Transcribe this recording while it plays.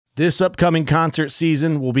This upcoming concert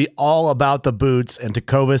season will be all about the boots, and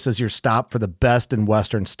Tecovas is your stop for the best in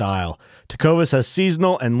Western style. Tecovas has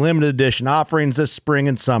seasonal and limited edition offerings this spring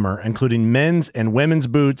and summer, including men's and women's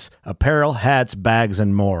boots, apparel, hats, bags,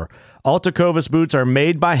 and more. All Tecovas boots are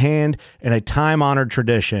made by hand in a time-honored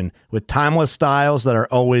tradition with timeless styles that are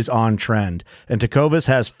always on trend. And Tecovas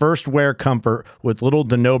has first wear comfort with little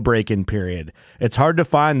to no break-in period. It's hard to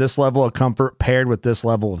find this level of comfort paired with this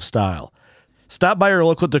level of style. Stop by your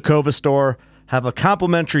local Tecovas store, have a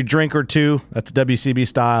complimentary drink or two, that's WCB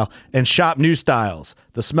style, and shop new styles.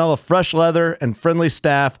 The smell of fresh leather and friendly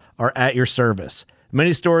staff are at your service.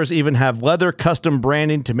 Many stores even have leather custom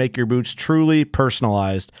branding to make your boots truly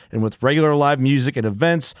personalized. And with regular live music and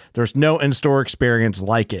events, there's no in-store experience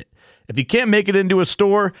like it. If you can't make it into a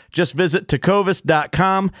store, just visit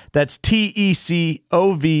tecovas.com. That's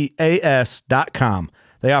TECOVAS.com.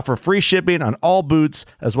 They offer free shipping on all boots,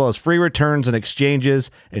 as well as free returns and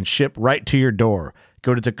exchanges, and ship right to your door.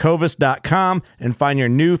 Go to tecovas.com and find your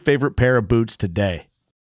new favorite pair of boots today.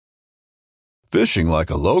 Fishing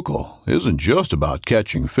like a local isn't just about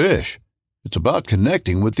catching fish. It's about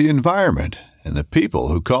connecting with the environment and the people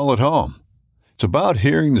who call it home. It's about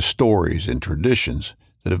hearing the stories and traditions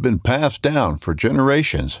that have been passed down for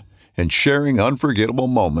generations and sharing unforgettable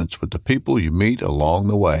moments with the people you meet along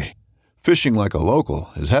the way. Fishing like a local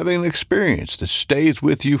is having an experience that stays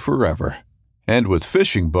with you forever. And with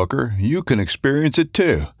Fishing Booker, you can experience it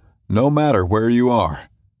too, no matter where you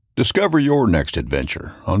are. Discover your next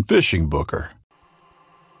adventure on Fishing Booker.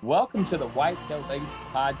 Welcome to the Whitetail Legacy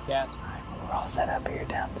Podcast. We're all set up here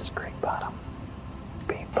down this creek bottom.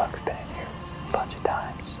 Bean Buck's been in here a bunch of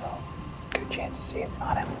times, so good chance to see it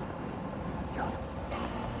on him.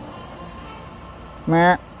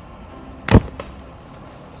 Meh.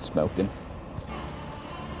 Smoking.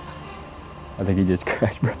 I think he just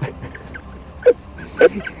crashed, bro.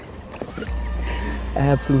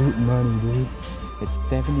 Absolute money, dude. It's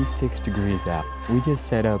 76 degrees out. We just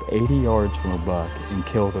set up 80 yards from a buck and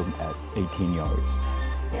killed him at 18 yards.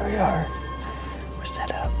 Here we are. We're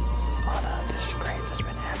set up on this creek that's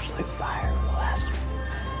been absolute fire for the last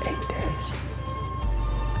 8 days.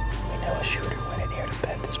 We know a shooter went in here to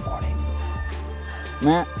bed this morning.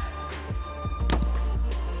 Matt.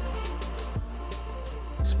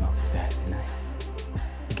 Smoke his ass tonight.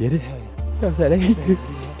 You get it? That was at 8, dude.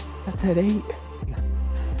 That's at 8.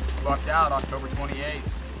 Bucked out October 28th.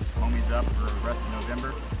 Homie's up for the rest of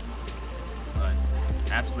November. But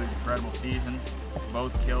absolute incredible season.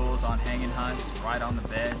 Both kills on hanging hunts, right on the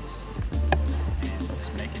beds, and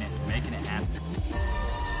just making it happen.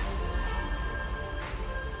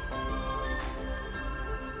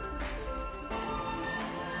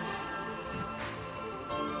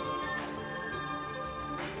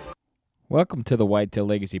 Welcome to the Whitetail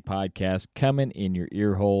Legacy Podcast, coming in your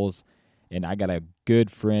ear holes. And I got a good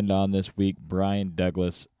friend on this week, Brian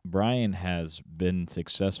Douglas. Brian has been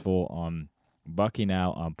successful on bucking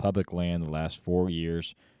out on public land the last 4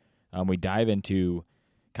 years. We dive into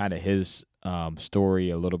kind of his story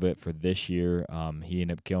a little bit for this year. He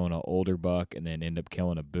ended up killing an older buck and then ended up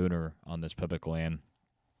killing a booner on this public land.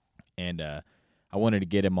 And I wanted to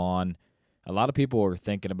get him on. A lot of people are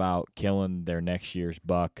thinking about killing their next year's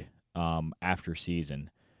buck after season.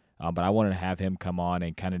 But I wanted to have him come on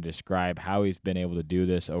and kind of describe how he's been able to do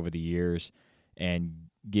this over the years and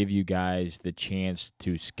give you guys the chance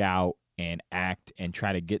to scout and act and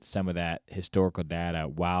try to get some of that historical data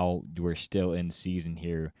while we're still in season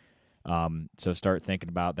here. So start thinking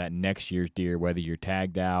about that next year's deer, whether you're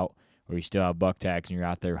tagged out or you still have buck tags and you're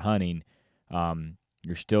out there hunting.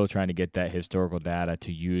 You're still trying to get that historical data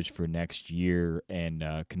to use for next year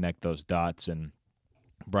and connect those dots. And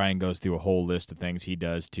Brian goes through a whole list of things he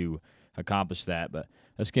does to accomplish that. But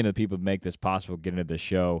let's get into the people who make this possible, get into the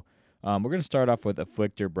show. We're going to start off with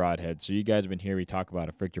Afflictor broadheads. So you guys have been hearing me talk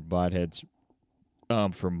about Afflictor broadheads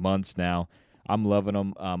for months now. I'm loving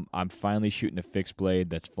them. I'm finally shooting a fixed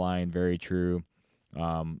blade that's flying very true.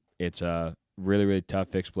 It's a really, really tough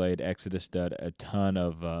fixed blade. Exodus did a ton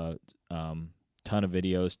of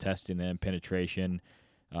videos testing them, penetration,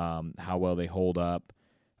 how well they hold up.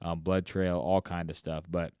 Blood trail, all kind of stuff.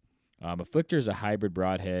 But Afflictor is a hybrid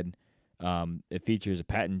broadhead. It features a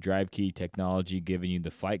patent drive key technology giving you the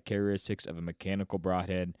flight characteristics of a mechanical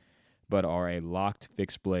broadhead, but are a locked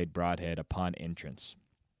fixed blade broadhead upon entrance.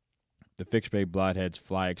 The fixed blade broadheads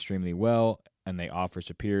fly extremely well, and they offer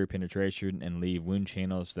superior penetration and leave wound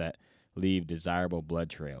channels that leave desirable blood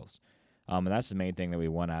trails. And that's the main thing that we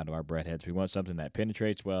want out of our broadheads. We want something that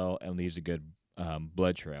penetrates well and leaves a good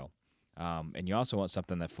blood trail. And you also want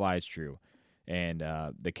something that flies true. And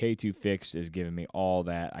the K2 Fix is giving me all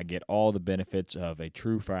that. I get all the benefits of a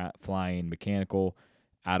true flying mechanical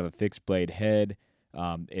out of a fixed blade head.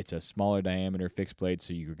 It's a smaller diameter fixed blade,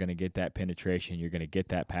 so you're going to get that penetration. You're going to get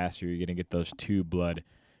that pass through. You're going to get those two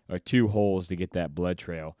holes to get that blood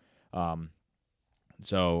trail.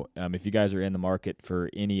 So if you guys are in the market for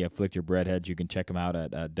any Afflictor breadheads, you can check them out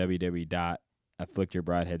at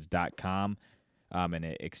www.afflictorbreadheads.com and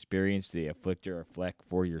experience the Afflictor or Fleck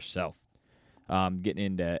for yourself. Getting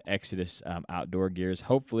into Exodus outdoor gears.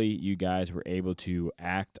 Hopefully you guys were able to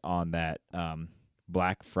act on that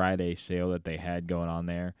Black Friday sale that they had going on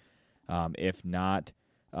there. If not,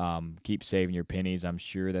 keep saving your pennies. I'm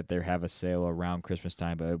sure that they have a sale around Christmas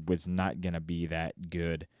time, but it was not going to be that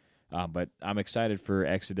good. But I'm excited for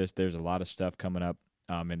Exodus. There's a lot of stuff coming up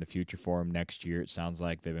in the future for them next year. It sounds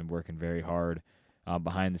like they've been working very hard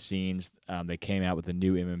behind the scenes. They came out with the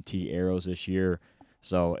new MMT arrows this year.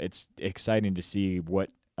 So it's exciting to see what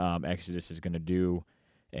Exodus is going to do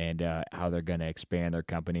and how they're going to expand their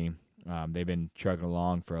company. They've been trucking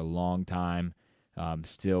along for a long time,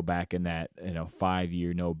 still back in that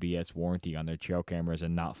 5-year no BS warranty on their trail cameras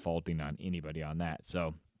and not faulting on anybody on that.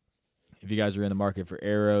 So if you guys are in the market for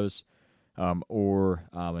arrows or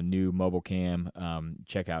a new mobile cam,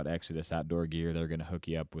 check out Exodus Outdoor Gear. They're going to hook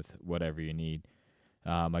you up with whatever you need.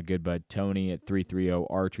 My good bud Tony at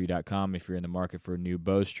 330archery.com. If you're in the market for a new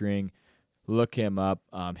bowstring, look him up.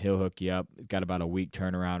 He'll hook you up. Got about a week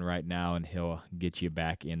turnaround right now, and he'll get you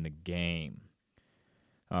back in the game.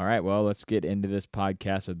 All right, well, let's get into this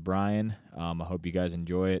podcast with Brian. I hope you guys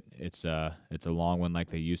enjoy it. It's a long one like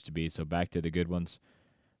they used to be, so back to the good ones.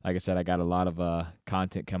 Like I said, I got a lot of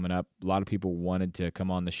content coming up. A lot of people wanted to come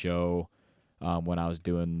on the show when I was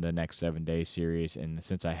doing the Next 7 Day series. And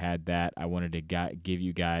since I had that, I wanted to give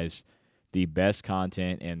you guys the best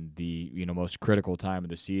content and the most critical time of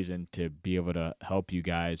the season to be able to help you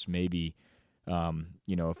guys maybe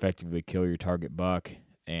effectively kill your target buck.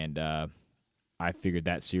 And I figured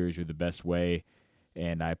that series was the best way.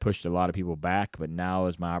 And I pushed a lot of people back, but now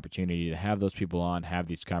is my opportunity to have those people on, have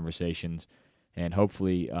these conversations, and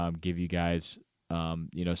hopefully give you guys some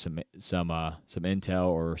intel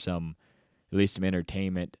or at least some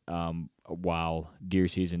entertainment while deer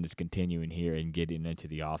season is continuing here and getting into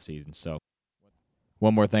the off season. So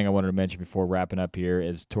one more thing I wanted to mention before wrapping up here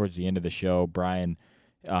is towards the end of the show, Brian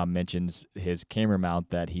mentions his camera mount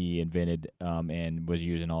that he invented and was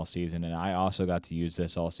using all season. And I also got to use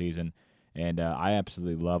this all season, and I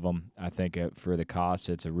absolutely love them. I think for the cost,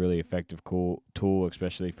 it's a really effective, cool tool,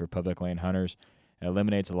 especially for public land hunters. It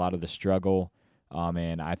eliminates a lot of the struggle,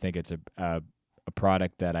 and I think it's a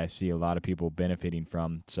product that I see a lot of people benefiting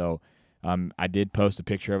from. So I did post a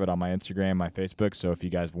picture of it on my Instagram, my Facebook. So if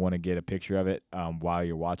you guys want to get a picture of it while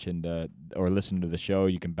you're watching or listening to the show,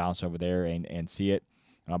 you can bounce over there and see it.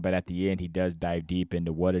 But at the end, he does dive deep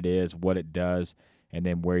into what it is, what it does, and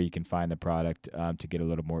then where you can find the product to get a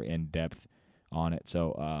little more in-depth on it.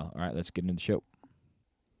 So, all right, let's get into the show.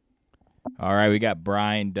 All right, we got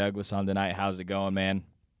Brian Douglas on tonight. How's it going, man?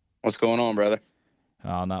 What's going on, brother?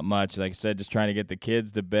 Oh, not much. Like I said, just trying to get the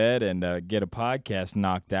kids to bed and get a podcast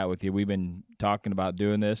knocked out with you. We've been talking about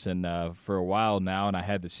doing this and for a while now, and I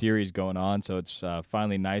had the series going on, so it's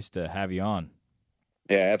finally nice to have you on.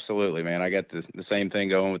 Yeah, absolutely, man. I got the same thing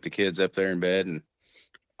going with the kids up there in bed, and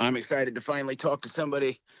I'm excited to finally talk to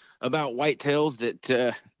somebody about whitetails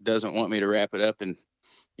that doesn't want me to wrap it up in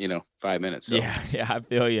 5 minutes. So. Yeah, I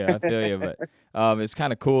feel you. But it's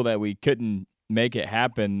kind of cool that we couldn't make it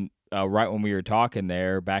happen right when we were talking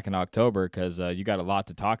there back in October, because you got a lot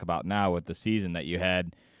to talk about now with the season that you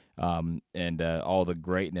had and all the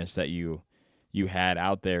greatness that you had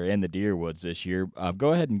out there in the deer woods this year.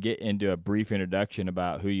 Go ahead and get into a brief introduction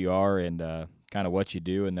about who you are and kind of what you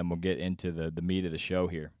do, and then we'll get into the meat of the show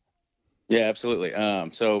here. Yeah, absolutely.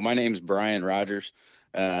 So my name's Brian Rogers.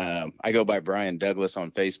 I go by Brian Douglas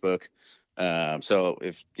on Facebook. So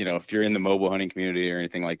if you're in the mobile hunting community or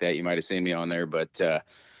anything like that, you might have seen me on there. But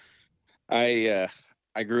I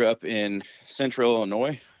grew up in Central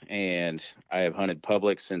Illinois, and I have hunted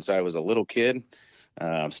public since I was a little kid.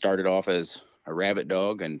 Started off as a rabbit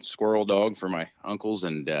dog and squirrel dog for my uncles,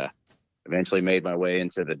 and eventually made my way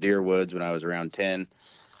into the deer woods when I was around 10.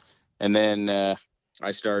 And then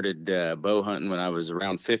I started bow hunting when I was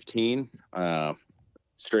around 15,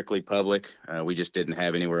 strictly public. We just didn't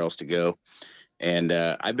have anywhere else to go. And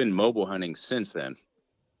I've been mobile hunting since then.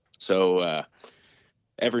 So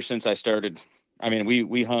ever since I started, I mean,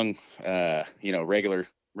 we hung,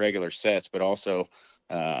 regular sets, but also,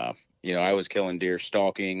 I was killing deer,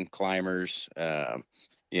 stalking, climbers,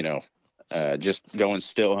 just going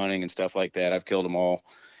still hunting and stuff like that. I've killed them all.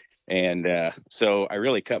 And so I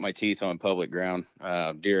really cut my teeth on public ground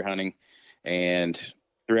deer hunting. And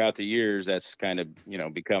throughout the years, that's kind of,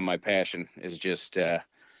 become my passion, is just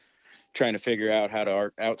trying to figure out how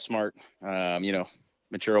to outsmart,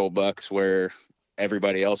 mature old bucks where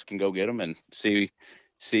everybody else can go get them, and see,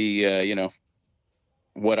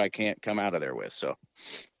 what I can't come out of there with. So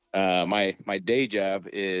my day job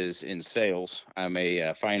is in sales. I'm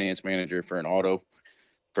a finance manager for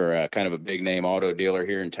kind of a big name auto dealer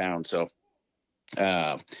here in town. So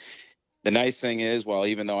the nice thing is,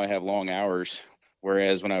 even though I have long hours,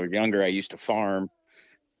 whereas when I was younger, I used to farm,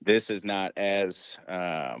 this is not as,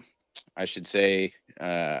 I should say,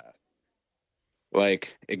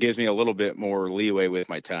 like, it gives me a little bit more leeway with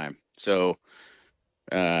my time. So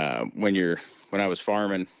when I was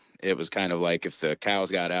farming, it was kind of like if the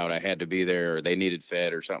cows got out, I had to be there, or they needed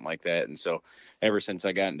fed or something like that. And so ever since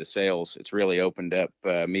I got into sales, it's really opened up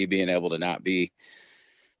me being able to not be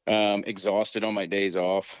exhausted on my days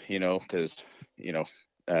off, because,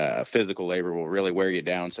 physical labor will really wear you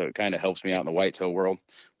down. So it kind of helps me out in the whitetail world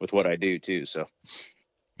with what I do too. So.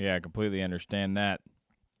 Yeah, I completely understand that.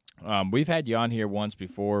 We've had you on here once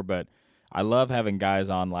before, but I love having guys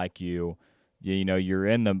on like you. You're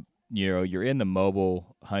in the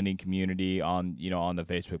mobile hunting community on the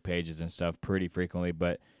Facebook pages and stuff pretty frequently,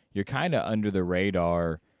 but you're kind of under the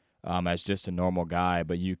radar as just a normal guy,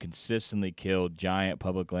 but you consistently kill giant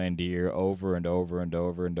public land deer over and over and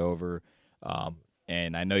over and over.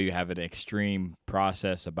 And I know you have an extreme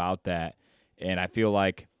process about that. And I feel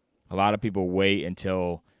like a lot of people wait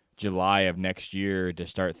until July of next year to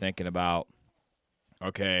start thinking about,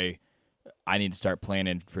 okay, I need to start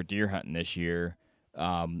planning for deer hunting this year.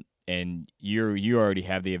 And you already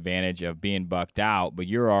have the advantage of being bucked out, but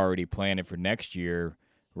you're already planning for next year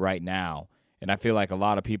right now. And I feel like a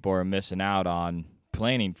lot of people are missing out on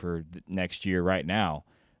planning for next year right now.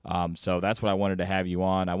 So that's what I wanted to have you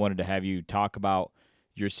on. I wanted to have you talk about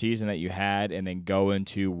your season that you had, and then go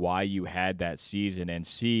into why you had that season, and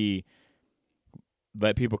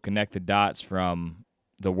let people connect the dots from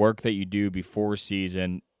the work that you do before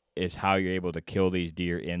season is how you're able to kill these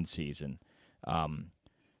deer in season.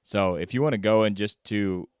 So if you want to go and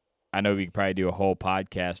I know we could probably do a whole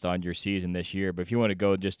podcast on your season this year, but if you want to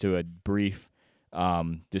go just to a brief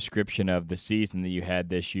description of the season that you had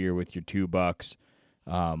this year with your 2 bucks,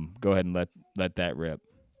 go ahead and let that rip.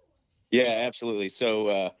 Yeah, absolutely.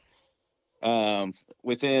 So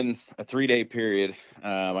within a 3-day period,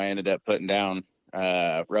 I ended up putting down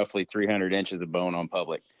roughly 300 inches of bone on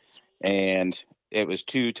public. And it was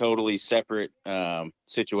 2 totally separate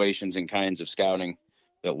situations and kinds of scouting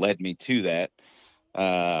that led me to that.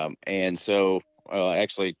 And so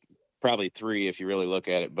actually probably 3 if you really look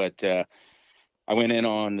at it. But I went in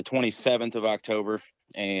on the 27th of October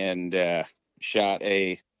and shot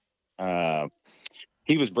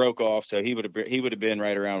he was broke off, so he would have been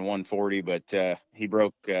right around 140, but he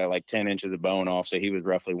broke like 10 inches of bone off, so he was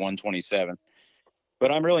roughly 127.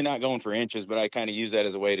 But I'm really not going for inches, but I kind of use that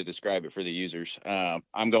as a way to describe it for the users.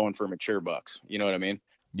 I'm going for mature bucks. You know what I mean?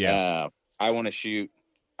 Yeah. I want to shoot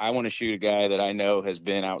a guy that I know has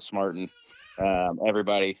been outsmarting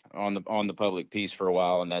everybody on the public piece for a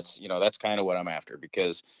while, and that's kind of what I'm after,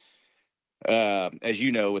 because as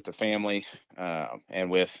you know, with the family and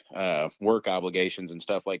with work obligations and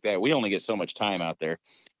stuff like that, we only get so much time out there.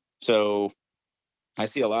 So I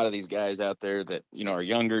see a lot of these guys out there that, are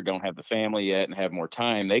younger, don't have the family yet, and have more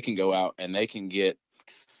time. They can go out and they can get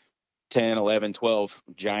 10, 11, 12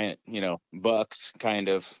 giant, bucks kind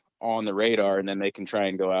of on the radar, and then they can try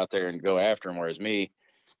and go out there and go after them. Whereas me,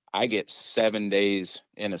 I get 7 days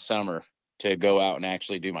in a summer to go out and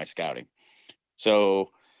actually do my scouting. So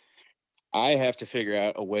I have to figure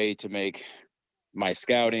out a way to make my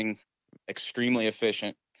scouting extremely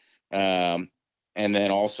efficient, and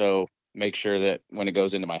then also make sure that when it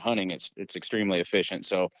goes into my hunting, it's extremely efficient.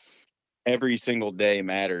 So every single day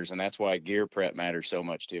matters, and that's why gear prep matters so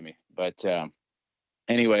much to me. But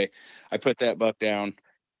anyway, I put that buck down.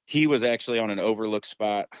 He was actually on an overlooked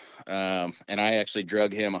spot, and I actually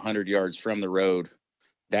drug him 100 yards from the road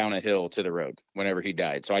down a hill to the road whenever he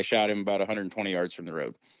died. So I shot him about 120 yards from the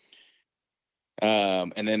road.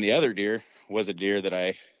 And then the other deer was a deer that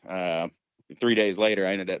I 3 days later,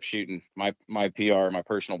 I ended up shooting my PR, my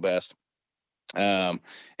personal best. And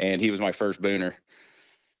he was my first booner.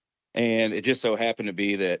 And it just so happened to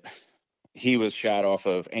be that he was shot off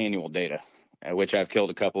of annual data, which I've killed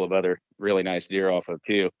a couple of other really nice deer off of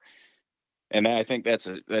too. And I think that's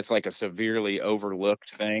like a severely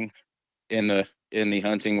overlooked thing in the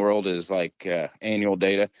hunting world, is like annual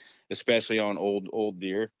data, especially on old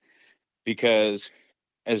deer, because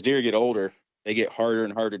as deer get older, they get harder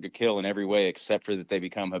and harder to kill in every way, except for that they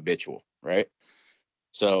become habitual, right?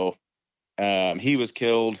 So he was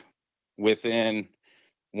killed within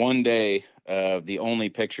one day of the only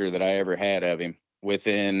picture that I ever had of him.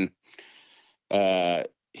 Within I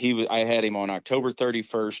had him on October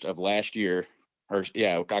 31st of last year,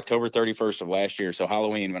 October 31st of last year. So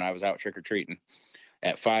Halloween, when I was out trick or treating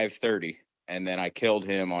at 5:30, and then I killed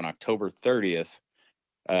him on October 30th,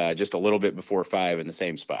 just a little bit before 5 in the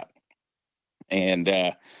same spot. And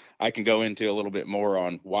I can go into a little bit more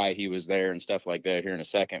on why he was there and stuff like that here in a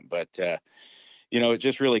second. But, it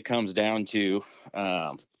just really comes down to,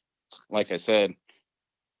 like I said,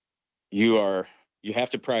 you have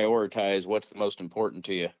to prioritize what's the most important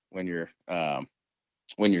to you when you're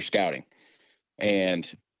scouting.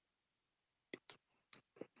 And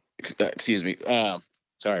excuse me,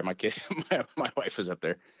 sorry, my kid, my wife was up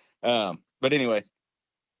there. But anyway,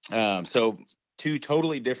 so two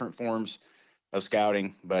totally different forms of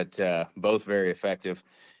scouting, but both very effective.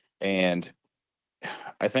 And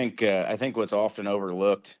I think what's often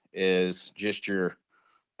overlooked is just your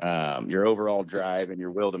overall drive and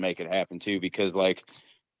your will to make it happen too, because like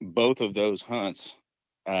both of those hunts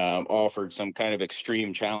offered some kind of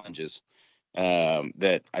extreme challenges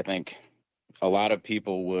that I think a lot of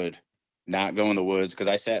people would not go in the woods, because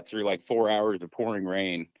I sat through like 4 hours of pouring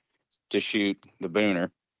rain to shoot the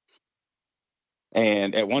booner.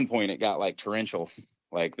 And at one point it got like torrential,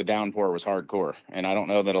 like the downpour was hardcore. And I don't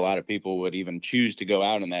know that a lot of people would even choose to go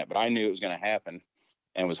out in that, but I knew it was going to happen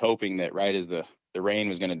and was hoping that right as the rain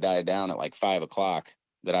was going to die down at like 5 o'clock,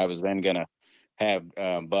 that I was then going to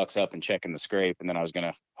have bucks up and checking the scrape. And then I was going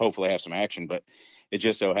to hopefully have some action. But it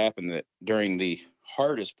just so happened that during the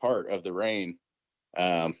hardest part of the rain,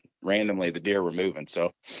 randomly the deer were moving.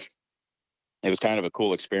 So it was kind of a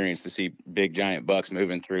cool experience to see big giant bucks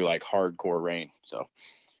moving through like hardcore rain. So,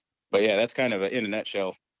 but yeah, that's kind of in a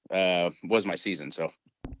nutshell, was my season. So,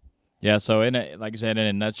 yeah. So like I said, in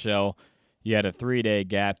a nutshell, you had a 3-day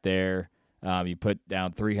gap there. You put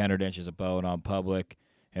down 300 inches of bone on public,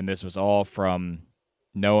 and this was all from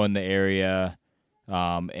knowing the area,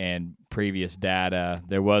 and previous data.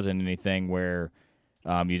 There wasn't anything where,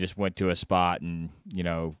 you just went to a spot and,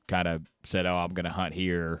 kind of said, oh, I'm going to hunt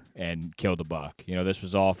here and kill the buck. This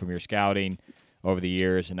was all from your scouting over the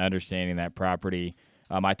years and understanding that property.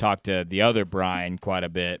 I talked to the other Brian quite a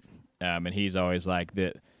bit, and he's always like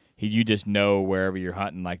that. You just know wherever you're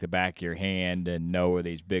hunting like the back of your hand and know where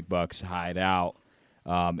these big bucks hide out.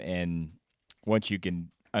 And once you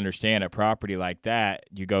can understand a property like that,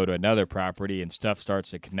 you go to another property and stuff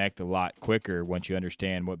starts to connect a lot quicker once you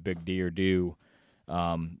understand what big deer do.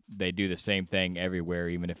 They do the same thing everywhere,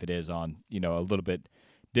 even if it is on, a little bit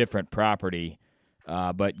different property.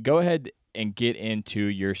 But go ahead and get into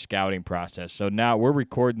your scouting process. So now we're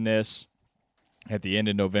recording this at the end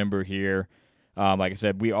of November here. Like I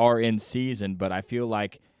said, we are in season, but I feel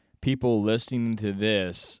like people listening to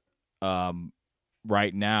this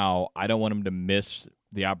right now, I don't want them to miss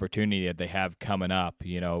the opportunity that they have coming up,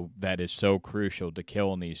 that is so crucial to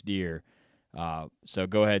killing these deer. So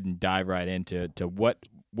go ahead and dive right into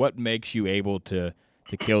what makes you able to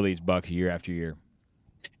kill these bucks year after year.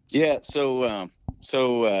 Yeah. So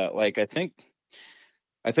like, I think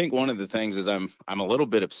one of the things is I'm a little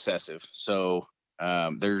bit obsessive. So,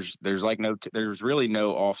 there's really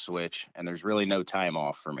no off switch, and there's really no time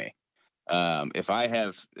off for me. If I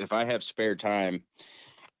have spare time,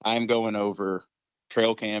 I'm going over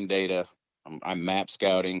trail cam data. I'm map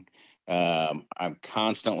scouting. I'm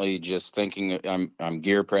constantly just thinking. I'm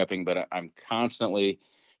gear prepping, but I'm constantly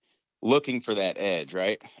looking for that edge,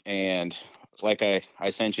 right? And like I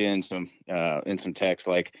sent you in some text,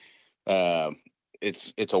 like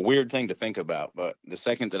it's a weird thing to think about, but the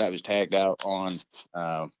second that I was tagged out on,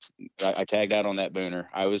 I tagged out on that booner,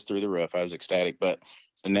 I was through the roof. I was ecstatic. But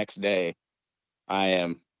the next day, I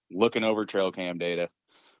am looking over trail cam data.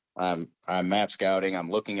 I'm map scouting.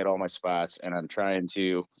 I'm looking at all my spots, and I'm trying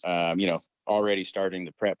to, already starting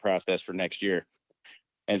the prep process for next year.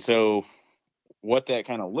 And so, what that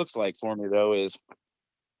kind of looks like for me though is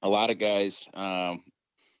a lot of guys, I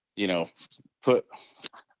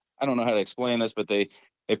don't know how to explain this, but they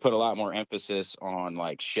put a lot more emphasis on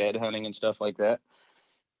like shed hunting and stuff like that.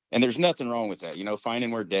 And there's nothing wrong with that.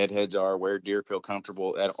 Finding where deadheads are, where deer feel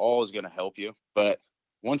comfortable, that all is going to help you. But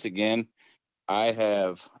once again, I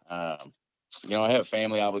have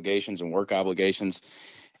family obligations and work obligations,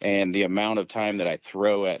 and the amount of time that I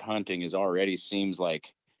throw at hunting is already seems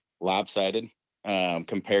like lopsided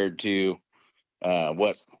compared to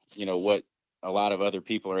what a lot of other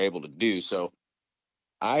people are able to do. So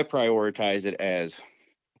I prioritize it as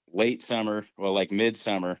late summer, well, like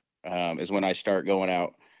midsummer is when I start going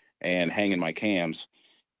out and hanging my cams.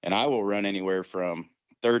 And I will run anywhere from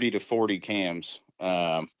 30 to 40 cams,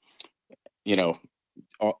 over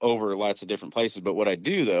lots of different places. But what I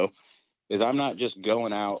do, though, is I'm not just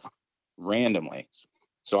going out randomly.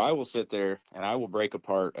 So I will sit there and I will break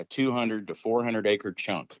apart a 200 to 400 acre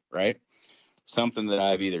chunk, right? Something that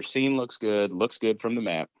I've either seen looks good from the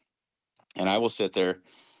map. And I will sit there,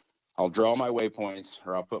 I'll draw my waypoints,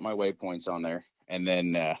 or I'll put my waypoints on there. And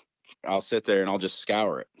then I'll sit there and I'll just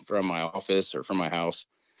scour it from my office or from my house.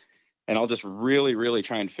 And I'll just really, really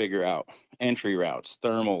try and figure out entry routes,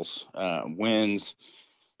 thermals, winds.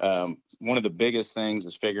 One of the biggest things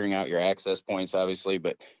is figuring out your access points, obviously,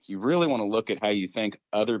 but you really want to look at how you think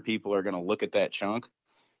other people are going to look at that chunk,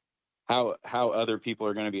 how other people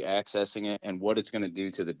are going to be accessing it, and what it's going to do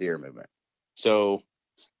to the deer movement. So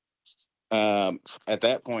at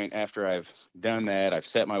that point, after I've done that, I've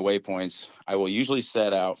set my waypoints, I will usually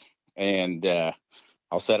set out and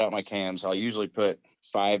I'll set out my cams. I'll usually put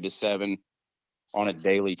 5 to 7 on a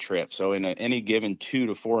daily trip. So in any given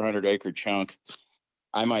 200 to 400 acre chunk,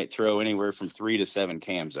 I might throw anywhere from 3 to 7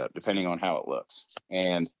 cams up, depending on how it looks.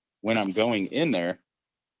 And when I'm going in there,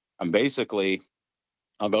 I'll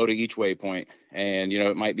go to each waypoint, and,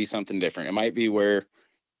 it might be something different. It might be where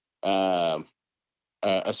a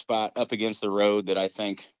spot up against the road that I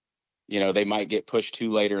think, they might get pushed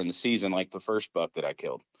to later in the season, like the first buck that I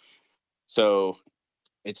killed. So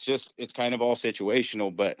it's kind of all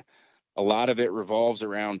situational, but a lot of it revolves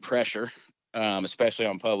around pressure, especially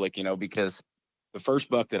on public, because the first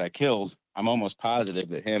buck that I killed, I'm almost positive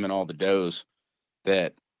that him and all the does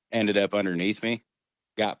that ended up underneath me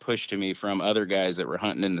got pushed to me from other guys that were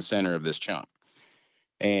hunting in the center of this chunk.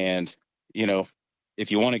 And,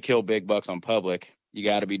 if you want to kill big bucks on public, you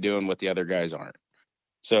got to be doing what the other guys aren't.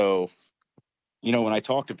 So, when I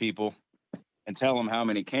talk to people and tell them how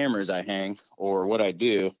many cameras I hang or what I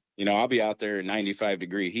do, I'll be out there in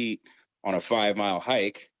 95-degree heat on a 5-mile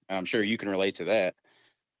hike. I'm sure you can relate to that.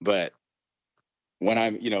 But when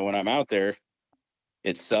I'm out there,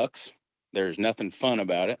 it sucks. There's nothing fun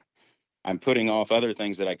about it. I'm putting off other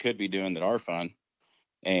things that I could be doing that are fun.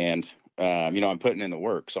 And, I'm putting in the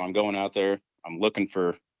work. So I'm going out there, I'm looking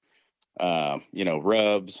for,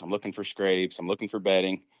 rubs, I'm looking for scrapes, I'm looking for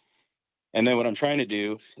bedding. And then what I'm trying to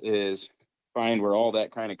do is find where all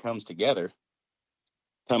that kind of comes together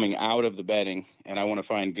coming out of the bedding. And I want to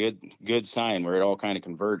find good sign where it all kind of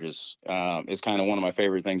converges. Is kind of one of my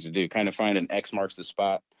favorite things to do, kind of find an X marks the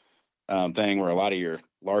spot thing where a lot of your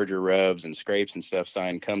larger rubs and scrapes and stuff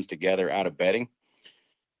sign comes together out of bedding.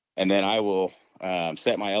 And then I will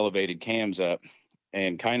set my elevated cams up,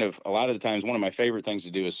 and kind of a lot of the times, one of my favorite things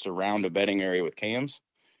to do is surround a bedding area with cams.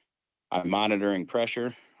 I'm monitoring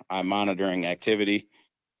pressure, I'm monitoring activity.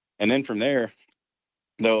 And then from there,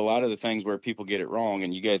 though, a lot of the things where people get it wrong,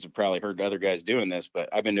 and you guys have probably heard other guys doing this, but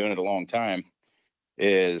I've been doing it a long time,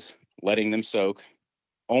 is letting them soak,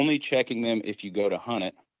 only checking them if you go to hunt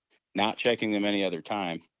it, not checking them any other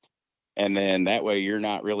time. And then that way you're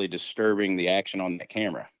not really disturbing the action on the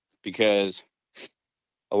camera, because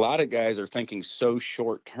a lot of guys are thinking so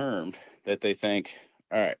short term that they think,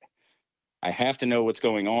 all right, I have to know what's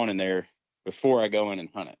going on in there before I go in and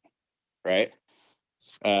hunt it. Right.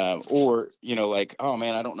 Or, like, oh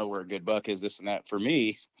man, I don't know where a good buck is, this and that. For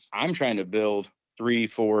me, I'm trying to build 3,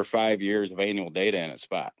 4, 5 years of annual data in a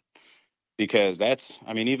spot, because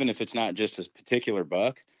even if it's not just this particular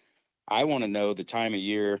buck, I want to know the time of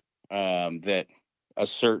year that a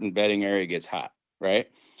certain bedding area gets hot, right?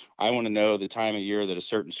 I want to know the time of year that a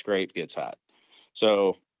certain scrape gets hot.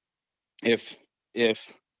 So if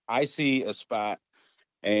I see a spot,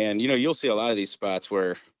 and, you'll see a lot of these spots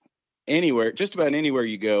where just about anywhere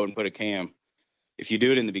you go and put a cam, if you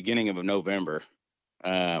do it in the beginning of November,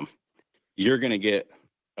 you're going to get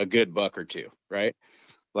a good buck or two, right?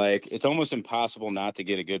 Like, it's almost impossible not to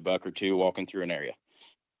get a good buck or two walking through an area.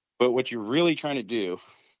 But what you're really trying to do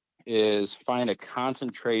is find a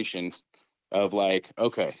concentration of, like,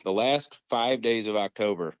 okay, the last 5 days of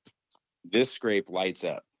October, this scrape lights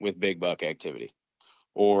up with big buck activity.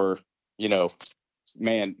 Or,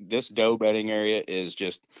 man, this doe bedding area is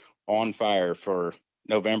just on fire for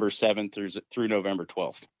November 7th through November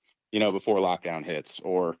 12th, before lockdown hits.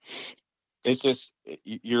 Or it's just,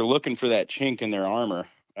 you're looking for that chink in their armor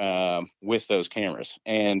with those cameras.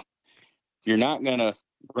 And you're not going to,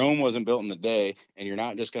 Rome wasn't built in a day, and you're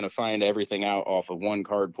not just going to find everything out off of one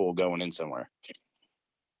card pool going in somewhere.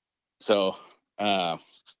 So I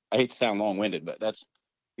hate to sound long-winded, but that's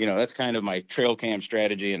kind of my trail cam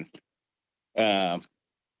strategy. And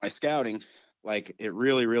my scouting, like, it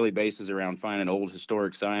really, really bases around finding old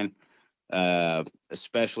historic sign.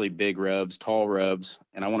 especially big rubs, tall rubs,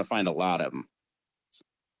 and I want to find a lot of them.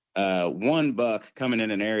 One buck coming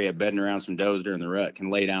in an area bedding around some does during the rut can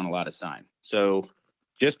lay down a lot of sign. So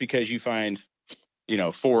just because you find,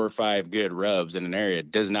 4 or 5 good rubs in an area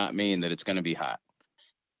does not mean that it's going to be hot.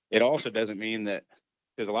 It also doesn't mean that,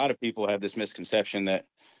 because a lot of people have this misconception that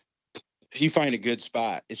if you find a good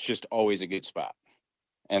spot, it's just always a good spot.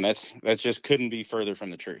 And that's just couldn't be further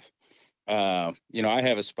from the truth. I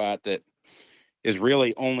have a spot that is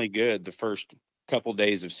really only good the first couple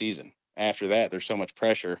days of season. After that, there's so much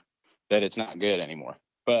pressure that it's not good anymore.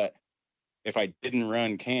 But if I didn't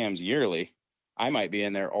run cams yearly, I might be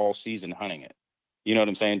in there all season hunting it. You know what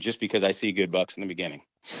I'm saying? Just because I see good bucks in the beginning.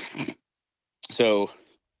 So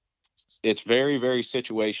it's very, very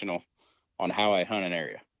situational on how I hunt an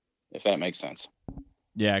area, if that makes sense.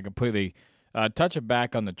 Yeah, completely. Touching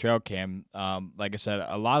back on the trail cam, like I said,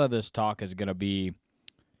 a lot of this talk is going to be,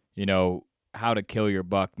 how to kill your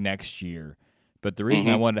buck next year. But the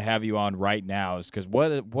reason I wanted to have you on right now is because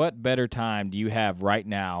what better time do you have right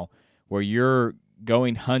now where you're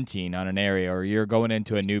going hunting on an area or you're going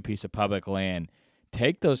into a new piece of public land?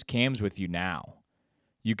 Take those cams with you now.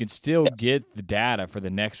 You can still get the data for the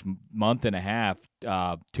next month and a half,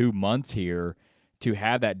 2 months here, to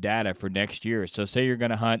have that data for next year. So say you're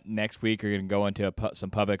going to hunt next week, or you're going to go into some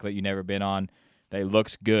public that you've never been on that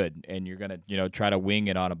looks good, and you're going to try to wing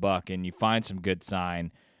it on a buck, and you find some good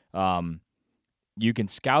sign. You can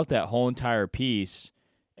scout that whole entire piece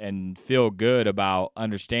and feel good about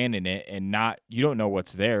understanding it, and you don't know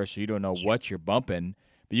what's there, so you don't know what you're bumping.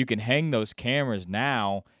 But you can hang those cameras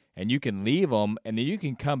now, and you can leave them, and then you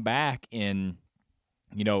can come back in,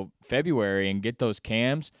 February and get those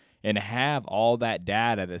cams and have all that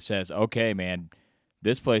data that says, okay, man,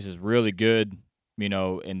 this place is really good,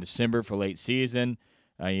 in December for late season.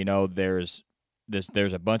 There's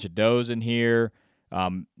a bunch of does in here.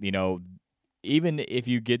 Even if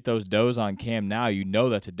you get those does on cam now,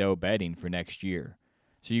 that's a doe bedding for next year.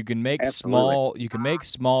 So you can make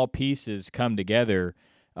small pieces come together.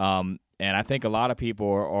 And I think a lot of people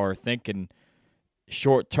are thinking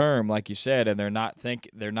short term, like you said, and they're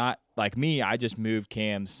not like me. I just moved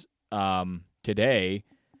cams today,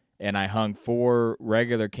 and I hung 4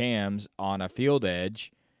 regular cams on a field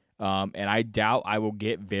edge, and I doubt I will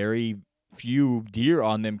get very few deer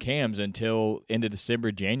on them cams until into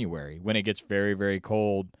December, January, when it gets very, very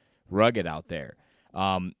cold, rugged out there.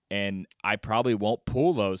 And I probably won't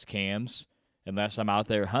pull those cams unless I'm out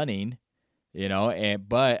there hunting,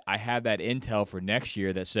 but I have that intel for next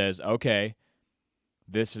year that says, okay,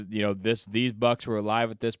 this is, these bucks were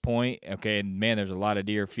alive at this point. Okay. And man, there's a lot of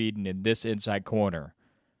deer feeding in this inside corner,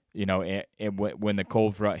 and when the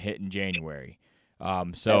cold front hit in January.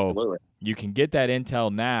 So Absolutely. You can get that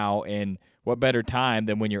intel now, and what better time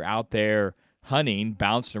than when you're out there hunting,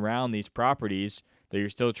 bouncing around these properties that you're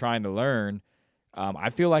still trying to learn. I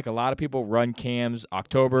feel like a lot of people run cams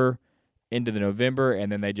October into the November,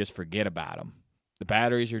 and then they just forget about them. The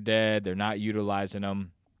batteries are dead. They're not utilizing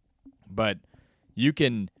them. But you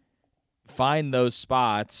can find those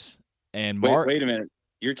spots and mark. Wait a minute.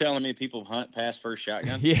 You're telling me people hunt past first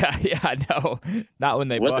shotgun? Yeah, I know. Not when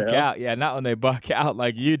they buck out. Yeah, not when they buck out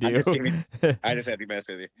like you do. I just had to mess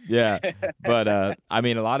with you. Yeah, but a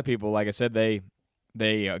lot of people, like I said, they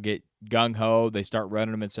get gung ho. They start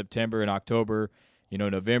running them in September and October.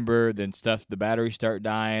 November, then the batteries start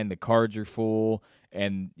dying. The cards are full,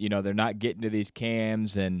 and they're not getting to these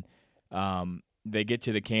cams, and they get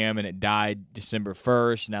to the cam and it died December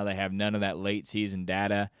 1st. Now they have none of that late season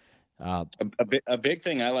data. A big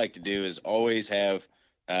thing I like to do is always have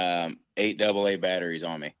 8 AA batteries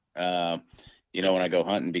on me, when I go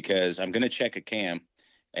hunting, because I'm going to check a cam,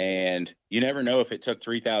 and you never know if it took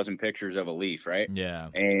 3,000 pictures of a leaf, right? Yeah.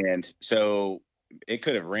 And so it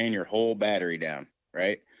could have ran your whole battery down,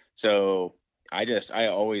 right? So I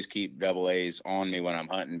always keep AA's on me when I'm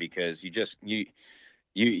hunting, because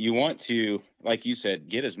you want to, like you said,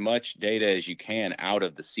 get as much data as you can out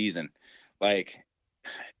of the season. Like,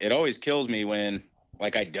 it always kills me when,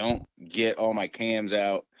 like, I don't get all my cams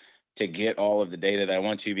out to get all of the data that I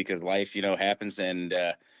want to, because life, happens. And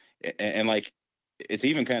like, it's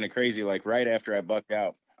even kind of crazy. Like, right after I bucked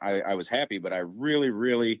out, I was happy, but I really,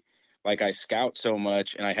 really, like, I scout so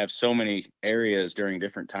much, and I have so many areas during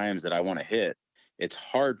different times that I want to hit. It's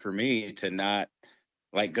hard for me to not,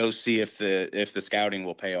 like, go see if the scouting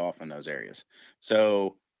will pay off in those areas.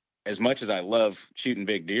 So as much as I love shooting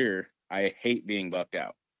big deer, I hate being bucked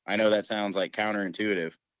out. I know that sounds like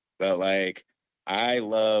counterintuitive, but, like, I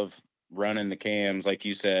love running the cams, like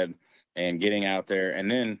you said, and getting out there.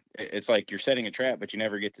 And then it's like you're setting a trap, but you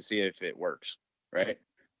never get to see if it works, right?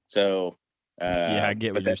 So yeah, I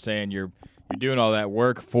get but what you're saying. You're doing all that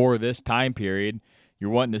work for this time period. You're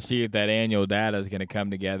wanting to see if that annual data is going to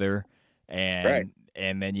come together, and Right.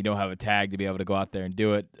 and then you don't have a tag to be able to go out there and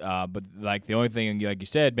do it. But like the only thing, like you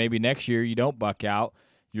said, maybe next year you don't buck out.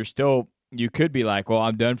 You could be like, well,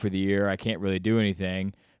 I'm done for the year. I can't really do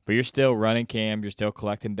anything. But you're still running cams. You're still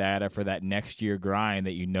collecting data for that next year grind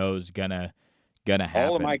that you know is gonna happen.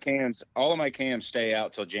 all of my cams stay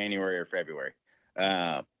out till January or February.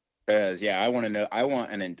 Because I want to know. I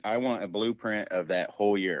want a blueprint of that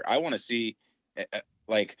whole year. I want to see,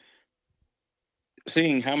 like,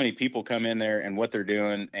 seeing how many people come in there and what they're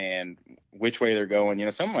doing and which way they're going. You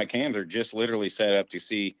know, some of my cams are just literally set up to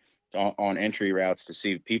see on entry routes to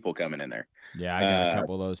see people coming in there. Yeah, I got a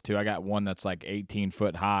couple of those too. I got one that's like 18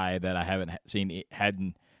 foot high that I haven't seen.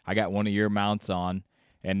 I got one of your mounts on,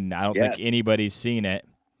 and I don't think anybody's seen it.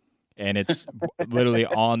 And it's literally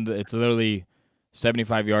it's literally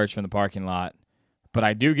 75 yards from the parking lot. But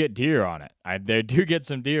I do get deer on it. There do get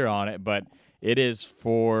some deer on it, but it is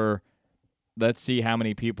for, let's see how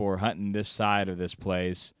many people are hunting this side of this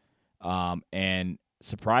place. And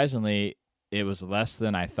surprisingly, it was less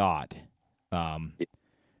than I thought.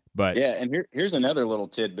 But yeah, and here's another little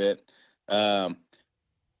tidbit.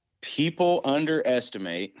 People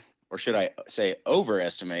underestimate, or should I say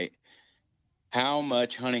overestimate, how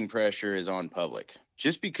much hunting pressure is on public.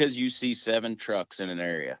 Just because you see 7 trucks in an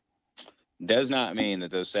area does not mean that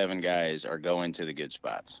those 7 guys are going to the good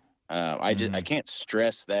spots. I can't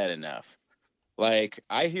stress that enough. Like,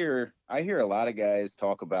 I hear a lot of guys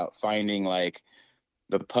talk about finding like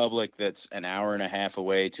the public that's an hour and a half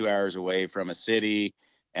away, 2 hours away from a city.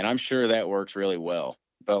 And I'm sure that works really well.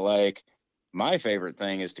 But like, my favorite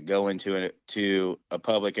thing is to go into a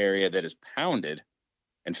public area that is pounded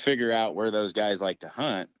and figure out where those guys like to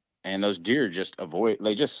hunt. And those deer just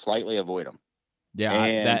slightly avoid them.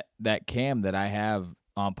 Yeah, that cam that I have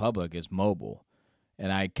on public is mobile.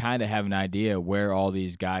 And I kind of have an idea where all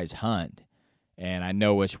these guys hunt. And I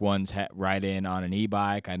know which ones ride in on an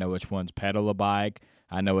e-bike. I know which ones pedal a bike.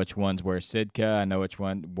 I know which ones wear Sitka. I know which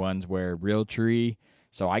ones wear Realtree.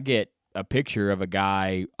 So I get a picture of a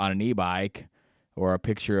guy on an e-bike or a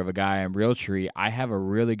picture of a guy on Realtree. I have a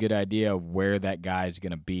really good idea of where that guy's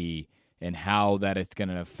going to be and how that is going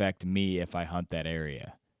to affect me if I hunt that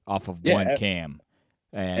area off of one cam.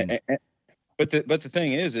 But the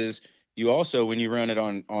thing is you also, when you run it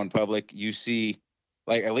on public, you see,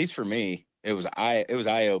 like, at least for me, it was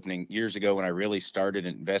eye-opening years ago when I really started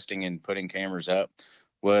investing in putting cameras up,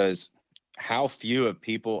 was how few of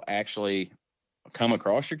people actually come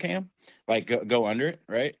across your cam, like go under it,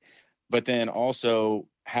 right? But then also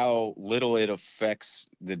how little it affects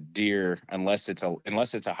the deer unless it's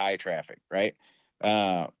a high traffic, right?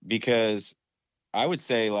 Because I would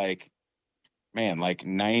say, like, man, like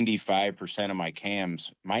 95% of my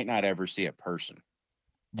cams might not ever see a person.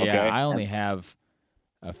 Yeah, okay? I only have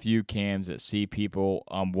a few cams that see people.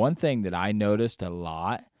 One thing that I noticed a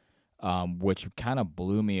lot, which kind of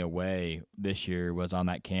blew me away this year, was on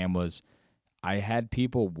that cam was I had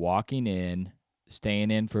people walking in,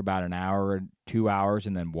 staying in for about an hour or 2 hours,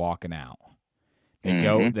 and then walking out.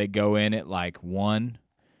 They go in at like 1.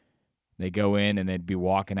 They go in and they'd be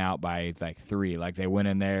walking out by like 3. Like, they went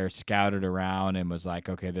in there, scouted around, and was like,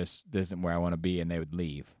 okay, this isn't where I want to be, and they would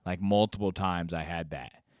leave. Like, multiple times I had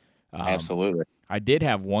that. Absolutely. I did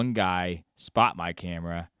have one guy spot my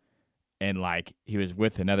camera, and like, he was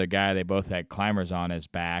with another guy. They both had climbers on his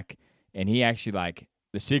back, and he actually, like,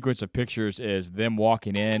 the sequence of pictures is them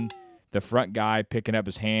walking in, the front guy picking up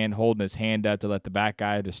his hand, holding his hand up to let the back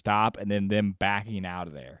guy to stop, and then them backing out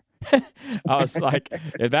of there. I was like,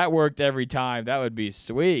 if that worked every time, that would be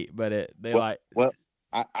sweet. But I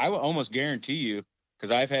would almost guarantee you,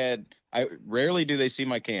 because I rarely do they see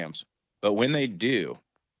my cams, but when they do,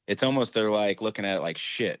 it's almost, they're like looking at it like,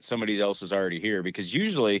 shit, somebody else is already here. Because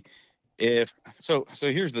usually so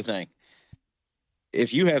here's the thing.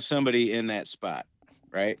 If you have somebody in that spot,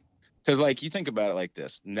 right? Because, like, you think about it like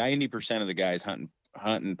this, 90% of the guys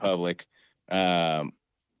hunting public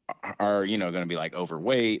are, going to be like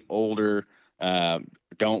overweight, older,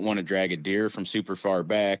 don't want to drag a deer from super far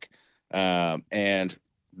back, and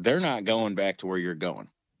they're not going back to where you're going.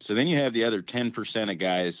 So then you have the other 10% of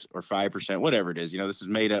guys, or 5%, whatever it is, this is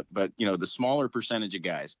made up, but, the smaller percentage of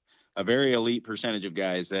guys, a very elite percentage of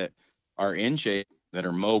guys that are in shape, that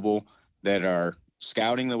are mobile, that are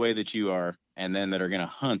scouting the way that you are, and then that are going to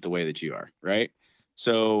hunt the way that you are, right?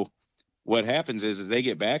 So what happens is, if they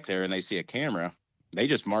get back there and they see a camera, they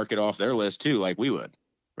just mark it off their list too, like we would,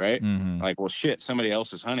 right? Mm-hmm. Like, well, shit, somebody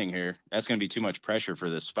else is hunting here. That's going to be too much pressure for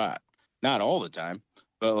this spot. Not all the time,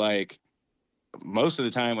 but like, most of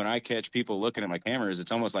the time when I catch people looking at my cameras,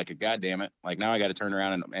 it's almost like a goddamn it. Like now I got to turn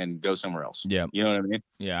around and go somewhere else. Yeah. You know what I mean?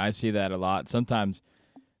 Yeah, I see that a lot. Sometimes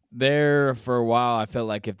there for a while, I felt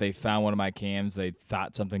like if they found one of my cams, they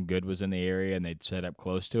thought something good was in the area and they'd set up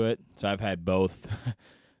close to it. So I've had both,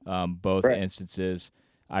 both Right. instances.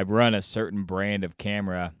 I run a certain brand of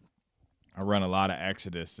camera. I run a lot of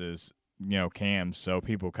Exodus's, cams, so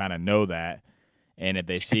people kind of know that. And if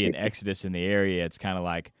they see an Exodus in the area, it's kind of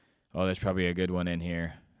like, oh, there's probably a good one in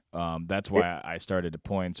here. That's why I started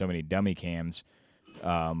deploying so many dummy cams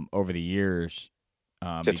over the years.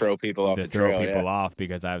 To throw people off to the throw trail. people Yeah. off,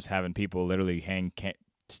 because I was having people literally hang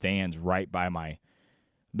stands right by my.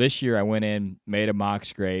 This year I went in, made a mock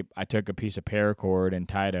scrape. I took a piece of paracord and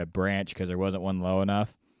tied a branch because there wasn't one low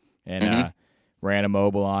enough, and ran a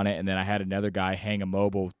mobile on it. And then I had another guy hang a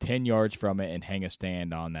mobile 10 yards from it and hang a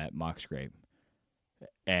stand on that mock scrape.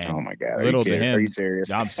 And Oh my God. Are little you to kidding? him, Are you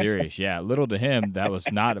serious? I'm serious. Yeah, little to him, that was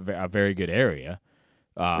not a very good area.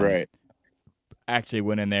 Right. Actually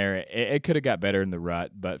went in there. It could have got better in the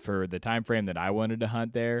rut, but for the time frame that I wanted to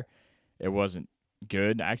hunt there, it wasn't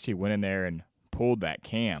good. I actually went in there and pulled that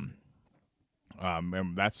cam.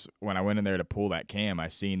 And that's when I went in there to pull that cam. I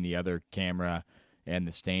seen the other camera and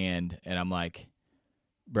the stand, and I'm like,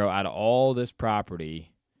 bro, out of all this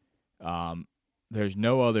property, there's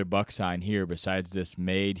no other buck sign here besides this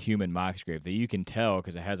made human mock scrape that you can tell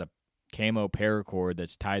because it has a camo paracord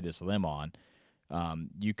that's tied this limb on.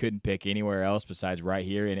 You couldn't pick anywhere else besides right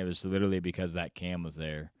here, and it was literally because that cam was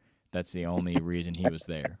there. That's the only reason he was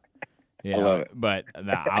there. Yeah, I love it. But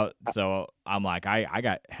so I'm like, I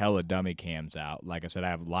got hella dummy cams out. Like I said, I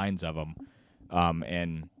have lines of them,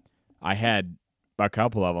 and I had a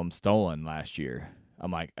couple of them stolen last year.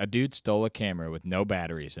 I'm like, a dude stole a camera with no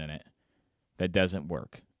batteries in it that doesn't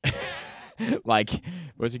work. Like,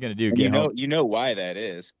 what's he gonna do? And Get home? you know why that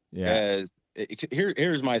is. Yeah. Because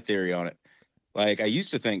here's my theory on it. Like, I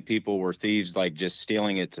used to think people were thieves, like just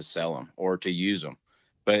stealing it to sell them or to use them.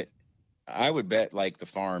 But I would bet, like the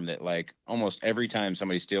farm, that like almost every time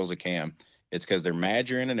somebody steals a cam, it's because they're mad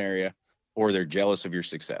you're in an area or they're jealous of your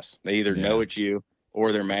success. They either know it's you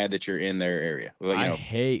or they're mad that you're in their area. Well, I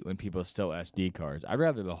hate when people steal SD cards. I'd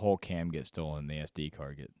rather the whole cam get stolen than the SD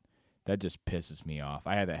card get. That just pisses me off.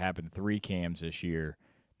 I had that happen 3 cams this year.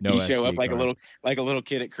 No, you show SD up like card. a little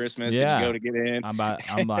kid at Christmas. Yeah. And you go to get in. I'm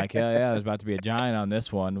like, yeah, there's about to be a giant on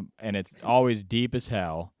this one, and it's always deep as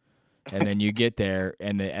hell. And then you get there,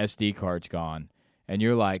 and the SD card's gone, and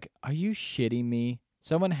you're like, are you shitting me?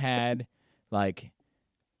 Someone had, like,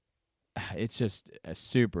 it's just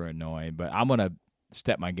super annoying. But I'm gonna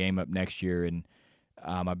step my game up next year, and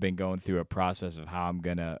I've been going through a process of how I'm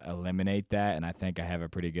gonna eliminate that, and I think I have a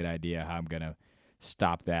pretty good idea how I'm gonna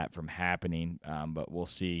stop that from happening. But we'll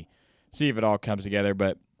see if it all comes together.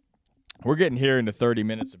 But we're getting here into 30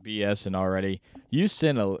 minutes of BS and already. You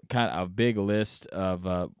sent a kind of a big list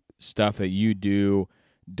of stuff that you do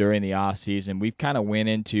during the off season. We've kind of went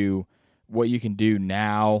into what you can do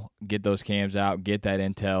now, get those cams out, get that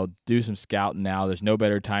intel, do some scouting now. There's no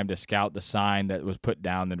better time to scout the sign that was put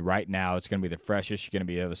down than right now. It's going to be the freshest. You're going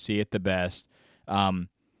to be able to see it the best. But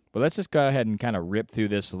let's just go ahead and kind of rip through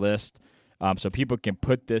this list so people can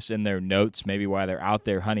put this in their notes, maybe while they're out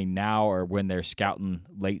there hunting now or when they're scouting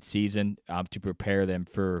late season to prepare them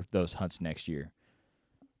for those hunts next year.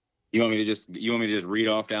 You want me to just read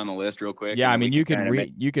off down the list real quick? Yeah, I mean, you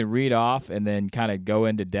can read off and then kind of go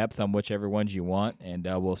into depth on whichever ones you want, and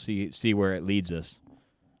we'll see where it leads us.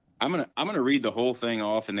 I'm gonna read the whole thing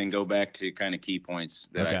off and then go back to kind of key points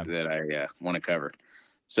that I want to cover.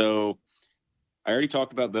 So I already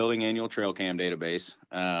talked about building annual trail cam database,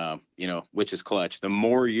 which is clutch. The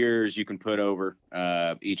more years you can put over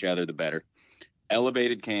each other, the better.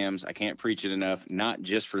 Elevated cams, I can't preach it enough, not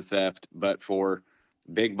just for theft, but for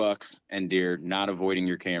big bucks and deer not avoiding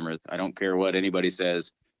your cameras. I don't care what anybody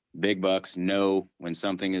says. Big bucks know when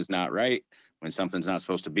something is not right, when something's not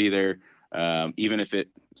supposed to be there. Even if it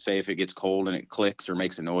gets cold and it clicks or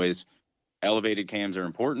makes a noise, elevated cams are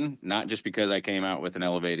important, not just because I came out with an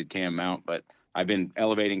elevated cam mount, but I've been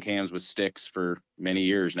elevating cams with sticks for many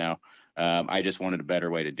years now. I just wanted a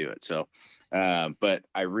better way to do it. So, but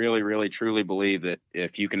I really, really, truly believe that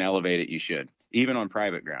if you can elevate it, you should, even on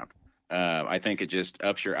private ground. I think it just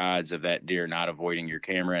ups your odds of that deer not avoiding your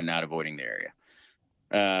camera and not avoiding the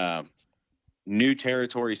area. New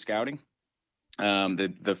territory scouting.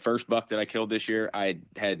 The first buck that I killed this year, I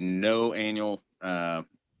had no annual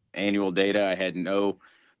data. I had no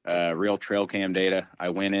real trail cam data. I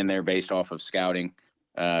went in there based off of scouting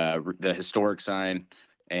the historic sign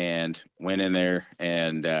and went in there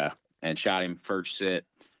and shot him first sit.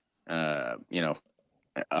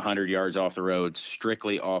 100 yards off the road,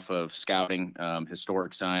 strictly off of scouting,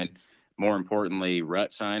 historic sign, more importantly,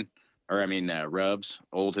 rubs,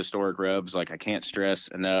 old historic rubs. Like, I can't stress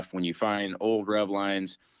enough, when you find old rub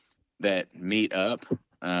lines that meet up,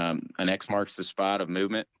 an X marks the spot of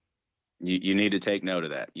movement, you need to take note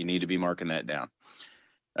of that. You need to be marking that down.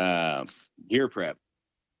 Gear prep.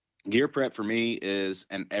 Gear prep for me is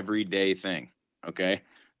an everyday thing. Okay.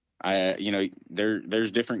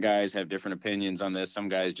 There's different guys have different opinions on this. Some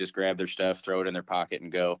guys just grab their stuff, throw it in their pocket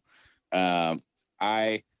and go.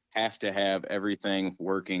 I have to have everything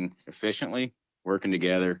working efficiently, working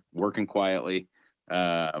together, working quietly.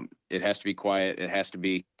 It has to be quiet. It has to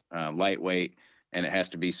be lightweight, and it has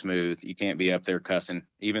to be smooth. You can't be up there cussing,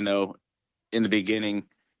 even though in the beginning,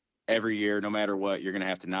 every year, no matter what, you're going to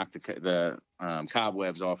have to knock the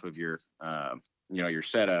cobwebs off of your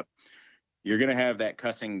setup. You're going to have that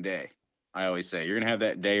cussing day. I always say you're going to have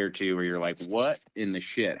that day or two where you're like, what in the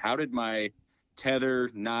shit? How did my tether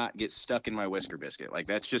not get stuck in my whisker biscuit? Like,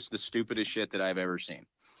 that's just the stupidest shit that I've ever seen.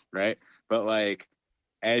 Right. But like,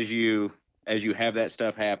 as you have that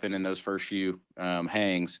stuff happen in those first few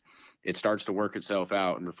hangs, it starts to work itself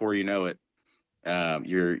out. And before you know it,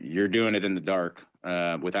 you're doing it in the dark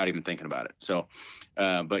without even thinking about it. So,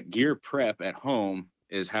 but gear prep at home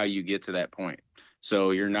is how you get to that point.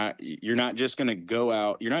 So you're not just going to go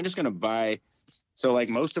out. You're not just going to buy. So like,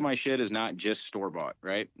 most of my shit is not just store bought,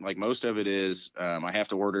 right? Like, most of it is, I have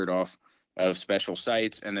to order it off of special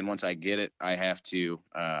sites. And then once I get it, I have to,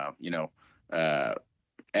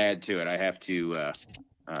 add to it. I have to,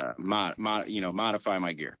 modify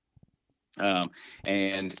my gear.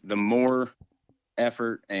 And the more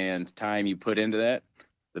effort and time you put into that,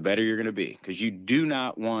 the better you're going to be, because you do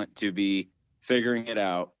not want to be figuring it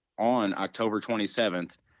out on October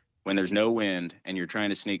 27th when there's no wind and you're trying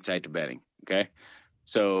to sneak tight to bedding. Okay.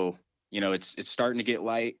 So, it's starting to get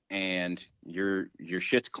light and your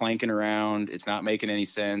shit's clanking around. It's not making any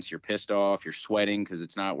sense. You're pissed off. You're sweating because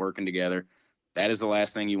it's not working together. That is the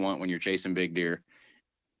last thing you want when you're chasing big deer.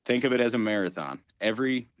 Think of it as a marathon.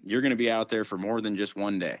 You're going to be out there for more than just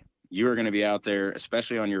one day. You are going to be out there,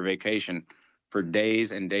 especially on your vacation, for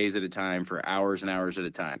days and days at a time, for hours and hours at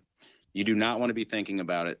a time. You do not want to be thinking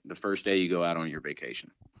about it the first day you go out on your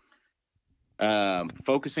vacation.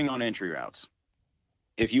 Focusing on entry routes.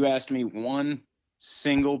 If you asked me one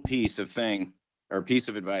single piece of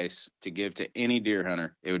advice to give to any deer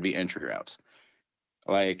hunter, it would be entry routes.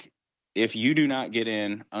 Like, if you do not get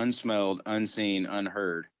in unsmelled, unseen,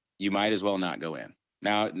 unheard, you might as well not go in.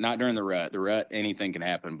 Now, not during the rut. The rut, anything can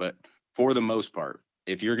happen. But for the most part,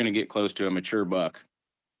 if you're going to get close to a mature buck,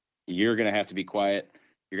 you're going to have to be quiet.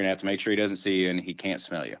 You're going to have to make sure he doesn't see you and he can't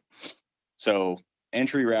smell you. So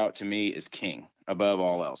entry route to me is king above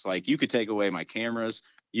all else. Like, you could take away my cameras.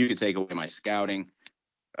 You could take away my scouting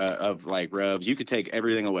of like rubs. You could take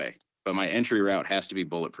everything away. But my entry route has to be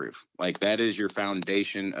bulletproof. Like, that is your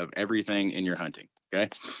foundation of everything in your hunting. Okay.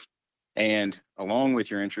 And along with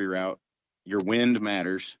your entry route, your wind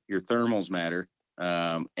matters, your thermals matter.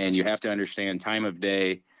 And you have to understand time of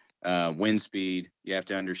day, wind speed. You have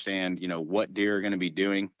to understand, what deer are going to be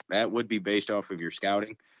doing. That would be based off of your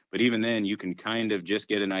scouting. But even then, you can kind of just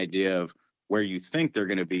get an idea of where you think they're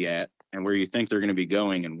going to be at and where you think they're going to be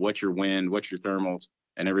going and what your wind, what your thermals,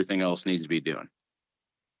 and everything else needs to be doing.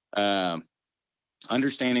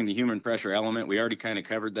 Understanding the human pressure element, we already kind of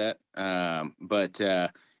covered that.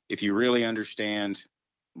 But if you really understand,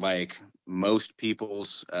 like, most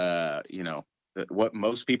people's, what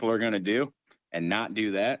most people are going to do and not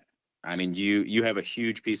do that, I mean, you have a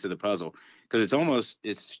huge piece of the puzzle, because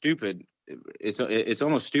it's stupid. It's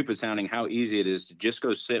almost stupid sounding how easy it is to just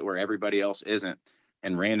go sit where everybody else isn't,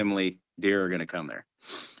 and randomly deer are going to come there.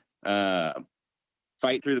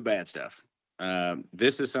 Fight through the bad stuff.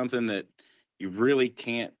 This is something that you really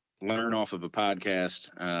can't learn off of a podcast,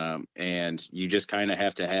 and you just kind of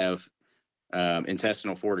have to have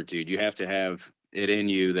intestinal fortitude. You have to have it in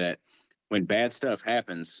you that when bad stuff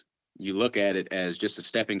happens, you look at it as just a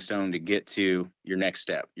stepping stone to get to your next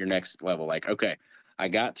step, your next level. Like, okay, I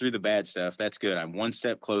got through the bad stuff. That's good. I'm one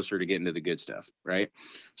step closer to getting to the good stuff, right?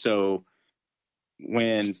 So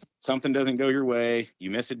when something doesn't go your way, you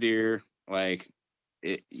miss a deer, like,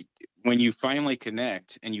 when you finally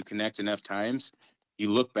connect, and you connect enough times, you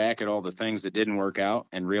look back at all the things that didn't work out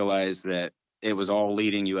and realize that it was all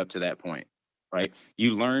leading you up to that point, right?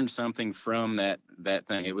 You learned something from that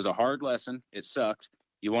thing. It was a hard lesson. It sucked.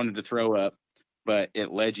 You wanted to throw up, but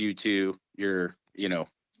it led you to your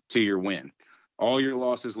win. All your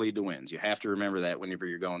losses lead to wins. You have to remember that whenever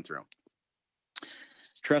you're going through.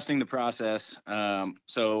 Trusting the process.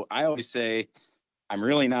 So I always say, I'm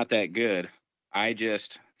really not that good, I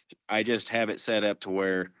just have it set up to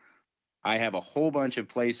where I have a whole bunch of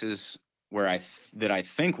places where that I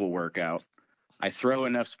think will work out. I throw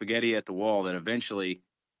enough spaghetti at the wall that eventually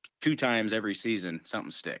 2 times every season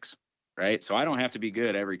something sticks, right? So I don't have to be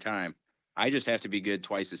good every time. I just have to be good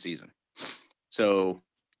twice a season. So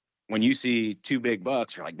when you see 2 big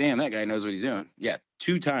bucks, you're like, damn, that guy knows what he's doing. Yeah,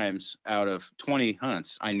 2 times out of 20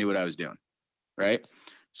 hunts, I knew what I was doing, right?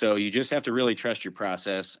 So you just have to really trust your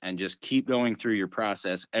process and just keep going through your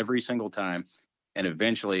process every single time, and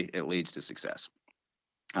eventually it leads to success.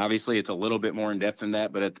 Obviously, it's a little bit more in depth than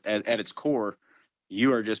that, but at its core,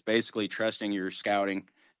 you are just basically trusting your scouting,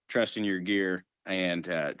 trusting your gear, and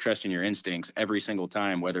trusting your instincts every single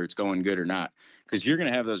time, whether it's going good or not. Because you're going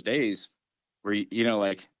to have those days where,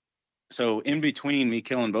 like, so in between me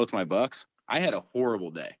killing both my bucks, I had a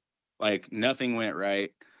horrible day. Like, nothing went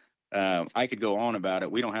right. I could go on about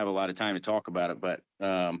it. We don't have a lot of time to talk about it, but,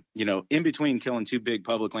 in between killing 2 big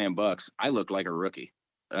public land bucks, I looked like a rookie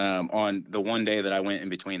on the one day that I went in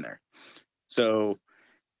between there. So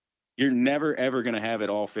you're never, ever going to have it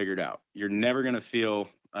all figured out. You're never going to feel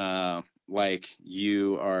like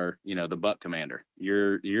you are, the buck commander.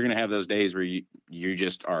 You're going to have those days where you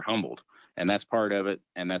just are humbled, and that's part of it.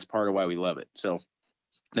 And that's part of why we love it. So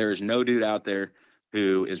there is no dude out there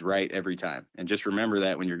who is right every time. And just remember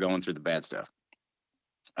that when you're going through the bad stuff.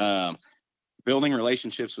 Building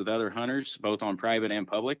relationships with other hunters, both on private and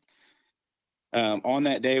public. On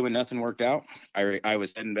that day when nothing worked out, I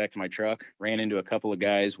was heading back to my truck, ran into a couple of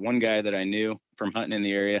guys, one guy that I knew from hunting in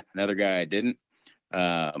the area, another guy I didn't.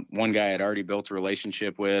 One guy I'd already built a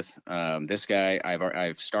relationship with. This guy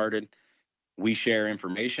I've started. We share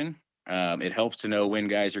information. It helps to know when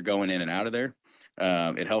guys are going in and out of there.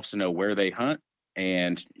 It helps to know where they hunt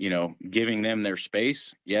and, giving them their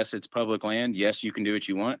space. Yes, it's public land. Yes, you can do what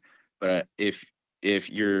you want. But if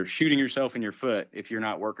you're shooting yourself in your foot, if you're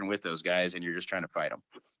not working with those guys and you're just trying to fight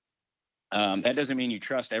them, that doesn't mean you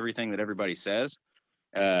trust everything that everybody says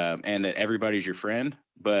and that everybody's your friend,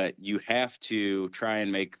 but you have to try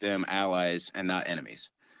and make them allies and not enemies,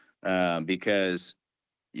 because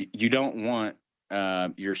you don't want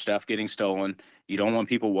your stuff getting stolen. You don't want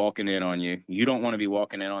people walking in on you. You don't want to be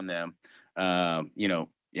walking in on them.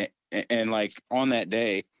 And like on that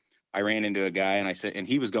day, I ran into a guy and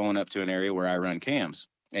he was going up to an area where I run cams.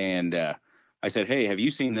 And I said, hey, have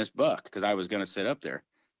you seen this buck? Because I was going to sit up there.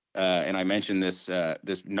 And I mentioned this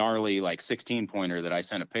gnarly, like 16 pointer that I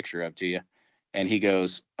sent a picture of to you. And he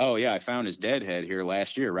goes, oh yeah, I found his dead head here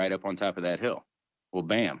last year, right up on top of that hill. Well,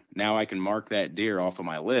 bam. Now I can mark that deer off of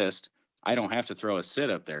my list. I don't have to throw a sit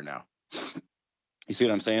up there now. You see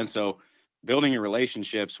what I'm saying? So building your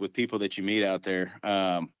relationships with people that you meet out there.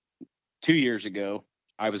 2 years ago,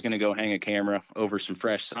 I was going to go hang a camera over some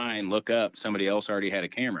fresh sign, look up, somebody else already had a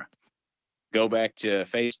camera. Go back to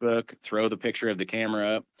Facebook, throw the picture of the camera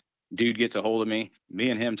up. Dude gets a hold of me.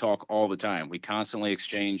 Me and him talk all the time. We constantly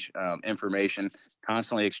exchange information,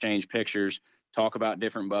 constantly exchange pictures, talk about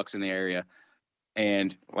different bucks in the area.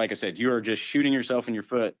 And like I said, you are just shooting yourself in your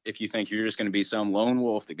foot if you think you're just going to be some lone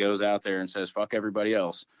wolf that goes out there and says, fuck everybody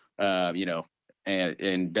else,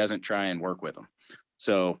 and doesn't try and work with them.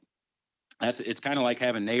 So it's kind of like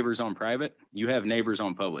having neighbors on private. You have neighbors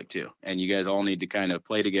on public too, and you guys all need to kind of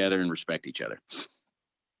play together and respect each other.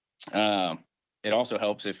 It also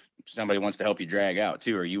helps if somebody wants to help you drag out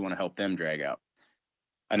too, or you want to help them drag out.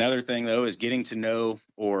 Another thing though is getting to know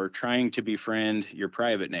or trying to befriend your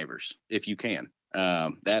private neighbors if you can.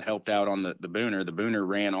 That helped out on the Booner. The Booner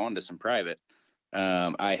ran onto some private.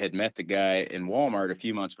 I had met the guy in Walmart a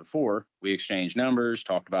few months before. We exchanged numbers,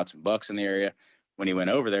 talked about some bucks in the area. When he went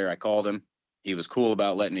over there, I called him. He was cool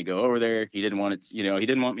about letting me go over there. He didn't want it, he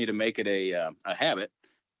didn't want me to make it a habit.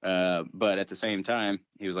 But at the same time,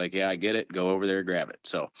 he was like, yeah, I get it. Go over there, grab it.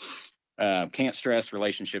 So can't stress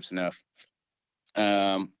relationships enough.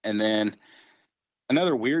 And then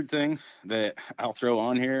another weird thing that I'll throw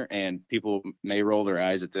on here, and people may roll their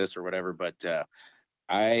eyes at this or whatever, but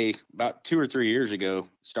I, about 2 or 3 years ago,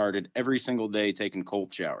 started every single day taking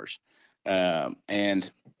cold showers.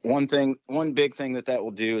 And one big thing that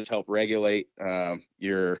will do is help regulate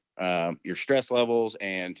your stress levels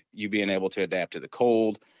and you being able to adapt to the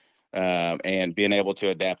cold and being able to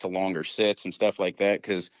adapt to longer sits and stuff like that.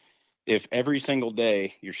 Because if every single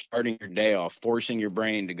day you're starting your day off forcing your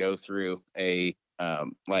brain to go through a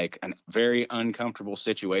very uncomfortable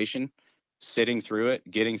situation, sitting through it,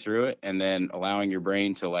 getting through it, and then allowing your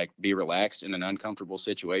brain to be relaxed in an uncomfortable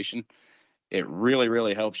situation, it really,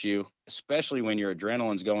 really helps you, especially when your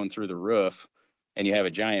adrenaline's going through the roof and you have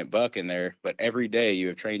a giant buck in there, but every day you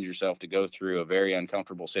have trained yourself to go through a very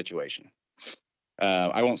uncomfortable situation.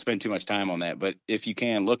 I won't spend too much time on that, but if you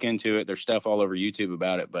can look into it, there's stuff all over YouTube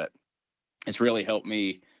about it, but it's really helped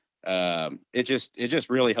me. It just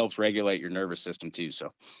really helps regulate your nervous system too.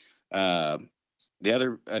 So,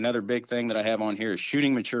 another big thing that I have on here is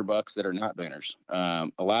shooting mature bucks that are not booners.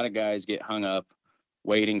 A lot of guys get hung up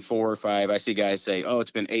waiting 4 or 5. I see guys say, "Oh,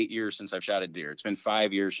 it's been 8 years since I've shot a deer. It's been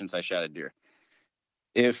 5 years since I shot a deer."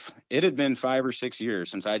 If it had been 5 or 6 years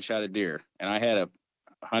since I'd shot a deer and I had a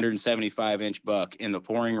 175-inch buck in the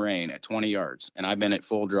pouring rain at 20 yards and I've been at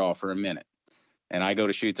full draw for a minute and I go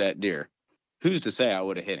to shoot that deer, who's to say I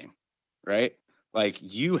would have hit him, right? Like,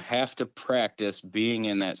 you have to practice being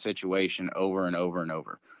in that situation over and over and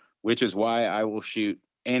over, which is why I will shoot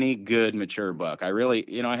any good mature buck. I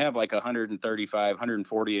really, I have like 135,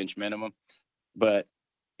 140-inch minimum, but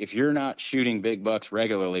if you're not shooting big bucks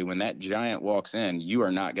regularly, when that giant walks in, you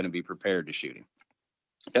are not going to be prepared to shoot him.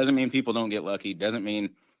 Doesn't mean people don't get lucky. Doesn't mean,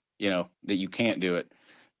 that you can't do it.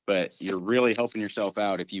 But you're really helping yourself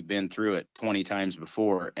out if you've been through it 20 times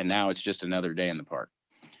before, and now it's just another day in the park.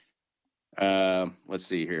 Let's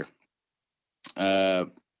see here.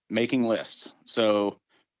 Making lists. So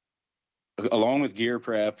along with gear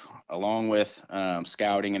prep, along with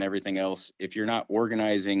scouting and everything else, if you're not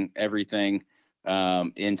organizing everything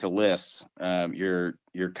into lists, you're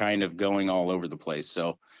kind of going all over the place.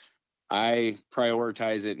 So I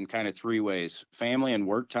prioritize it in kind of 3 ways: family and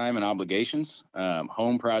work time and obligations,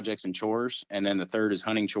 home projects and chores, and then the third is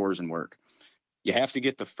hunting, chores, and work. You have to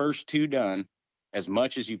get the first 2 done as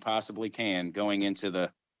much as you possibly can going into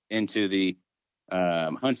the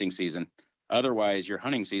hunting season. Otherwise, your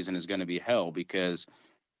hunting season is going to be hell, because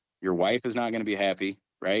your wife is not going to be happy,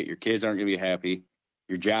 right? Your kids aren't going to be happy.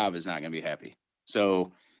 Your job is not going to be happy.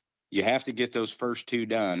 So you have to get those first 2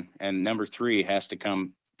 done, and number 3 has to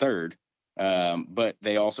come third. But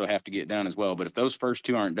they also have to get done as well. But if those first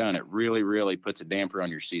 2 aren't done, it really, really puts a damper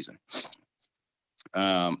on your season.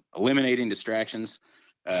 Eliminating distractions,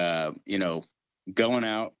 going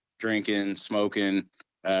out, drinking, smoking,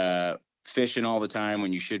 fishing all the time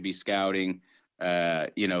when you should be scouting,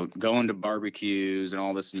 going to barbecues and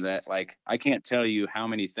all this and that. Like, I can't tell you how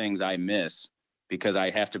many things I miss because I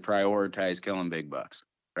have to prioritize killing big bucks,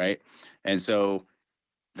 right? And so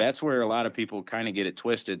that's where a lot of people kind of get it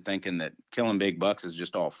twisted, thinking that killing big bucks is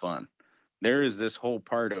just all fun. There is this whole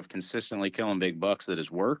part of consistently killing big bucks that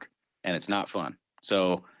is work, and it's not fun.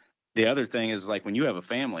 So the other thing is, like, when you have a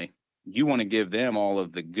family, you want to give them all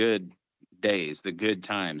of the good days, the good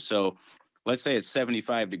times. So let's say it's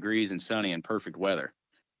 75 degrees and sunny and perfect weather.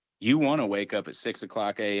 You want to wake up at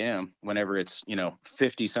 6:00 a.m. whenever it's,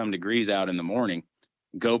 50 some degrees out in the morning,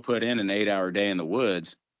 go put in an 8-hour day in the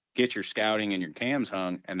woods, get your scouting and your cams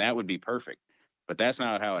hung, and that would be perfect. But that's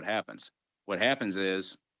not how it happens. What happens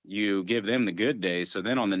is you give them the good days. So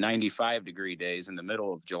then on the 95-degree days in the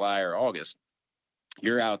middle of July or August,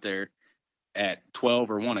 you're out there at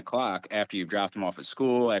 12 or 1 o'clock after you've dropped them off at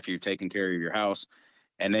school, after you've taken care of your house,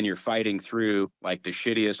 and then you're fighting through like the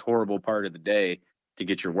shittiest, horrible part of the day to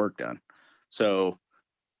get your work done. So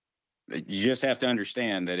you just have to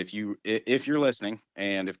understand that if you're listening,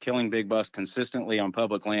 and if killing big bucks consistently on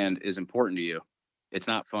public land is important to you, it's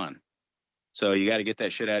not fun. So you got to get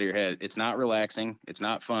that shit out of your head. It's not relaxing. It's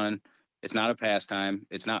not fun. It's not a pastime.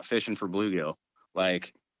 It's not fishing for bluegill.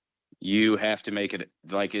 Like, you have to make it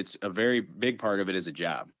like it's a very big part of it is a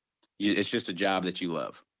job. It's just a job that you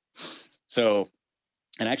love. So,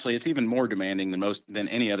 and actually it's even more demanding than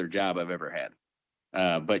any other job I've ever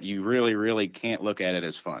had. But you really, really can't look at it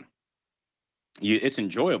as fun. It's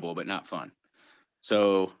enjoyable, but not fun.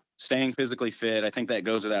 So staying physically fit, I think that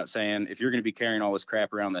goes without saying. If you're going to be carrying all this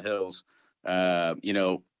crap around the hills,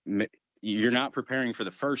 you're not preparing for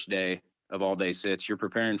the first day of all day sits. You're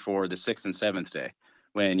preparing for the 6th and 7th day,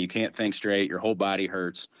 when you can't think straight, your whole body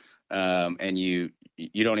hurts, and you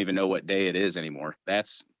don't even know what day it is anymore.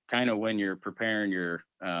 That's kind of when you're preparing your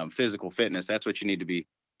physical fitness. That's what you need to be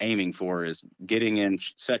aiming for, is getting in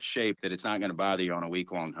such shape that it's not going to bother you on a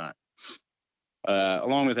week-long hunt.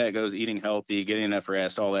 Along with that goes eating healthy, getting enough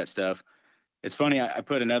rest, all that stuff. It's funny, I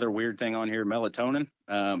put another weird thing on here, melatonin.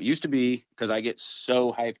 Used to be, because I get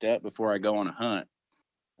so hyped up before I go on a hunt,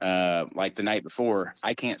 like the night before,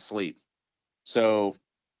 I can't sleep. So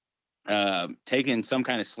taking some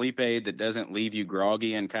kind of sleep aid that doesn't leave you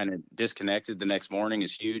groggy and kind of disconnected the next morning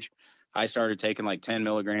is huge. I started taking like 10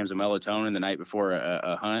 milligrams of melatonin the night before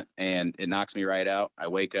a hunt, and it knocks me right out. I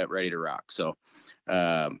wake up ready to rock. So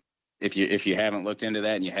if you haven't looked into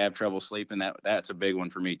that and you have trouble sleeping, that's a big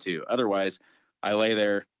one for me too. Otherwise, I lay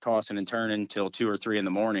there tossing and turning till 2 or 3 in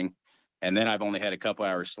the morning, and then I've only had a couple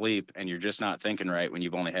hours sleep, and you're just not thinking right when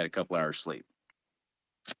you've only had a couple hours sleep.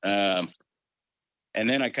 And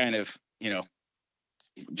then I kind of,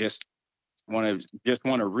 just want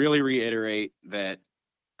to really reiterate that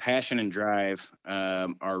passion and drive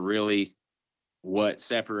are really what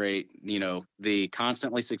separate, the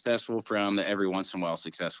constantly successful from the every once in a while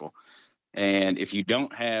successful. And if you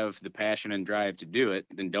don't have the passion and drive to do it,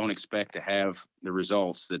 then don't expect to have the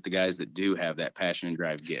results that the guys that do have that passion and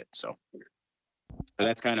drive get. So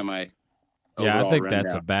that's kind of my I think rundown.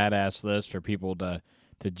 that's a badass list for people to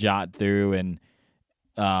jot through. And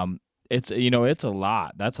it's it's a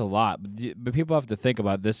lot. That's a lot. But people have to think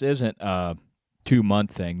about this isn't a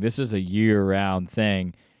 2-month thing. This is a year-round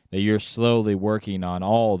thing that you're slowly working on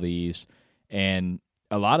all these. And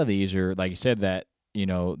a lot of these are, like you said, that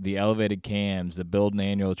the elevated cams, the building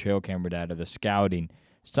annual trail camera data, the scouting.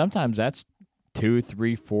 Sometimes that's 2,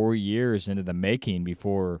 3, 4 years into the making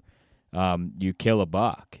before you kill a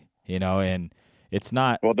buck. And it's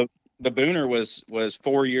not. Well, the Booner was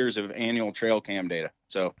 4 years of annual trail cam data.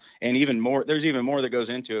 So, and even more. There's even more that goes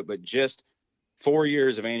into it, but just 4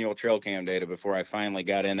 years of annual trail cam data before I finally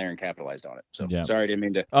got in there and capitalized on it. So, Sorry, didn't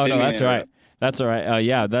mean to. Oh no, that's all right. That's all right.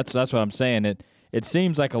 Yeah, that's what I'm saying. It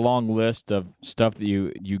seems like a long list of stuff that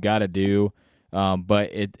you got to do,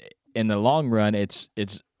 but in the long run, it's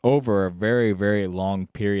over a very, very long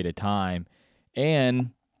period of time.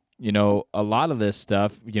 And, a lot of this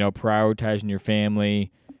stuff, prioritizing your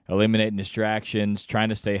family, eliminating distractions, trying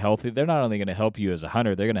to stay healthy, they're not only going to help you as a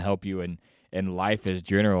hunter, they're going to help you in life as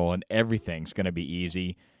general, and everything's going to be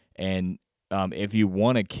easy. And if you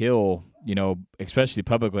want to kill, especially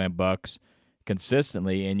public land bucks,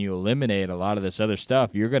 consistently, and you eliminate a lot of this other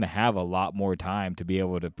stuff, you're going to have a lot more time to be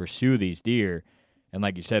able to pursue these deer. And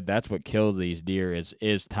like you said, that's what kills these deer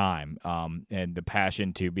is time, and the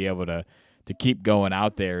passion to be able to keep going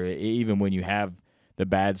out there, even when you have the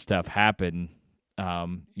bad stuff happen.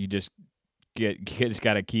 You just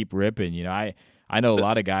got to keep ripping. I know a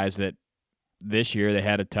lot of guys that this year they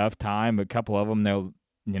had a tough time. A couple of them, they'll,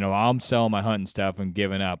 I'm selling my hunting stuff and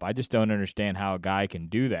giving up. I just don't understand how a guy can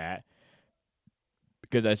do that,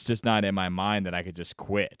 because that's just not in my mind that I could just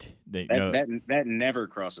quit. That never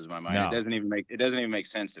crosses my mind. No. It doesn't even make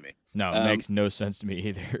sense to me. No, it makes no sense to me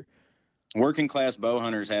either. Working class bow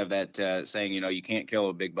hunters have that saying, you can't kill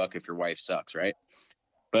a big buck if your wife sucks, right?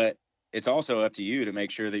 But it's also up to you to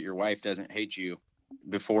make sure that your wife doesn't hate you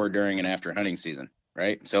before, during, and after hunting season,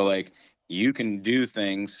 right? So like, you can do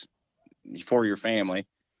things for your family.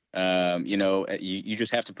 You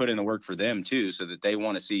just have to put in the work for them too, so that they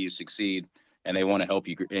want to see you succeed. And they want to help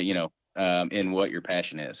you, in what your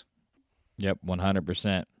passion is. Yep,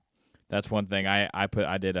 100%. That's one thing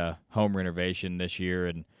I did a home renovation this year,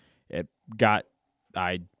 and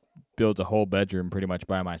I built a whole bedroom pretty much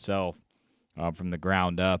by myself from the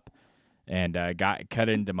ground up, and got cut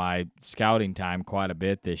into my scouting time quite a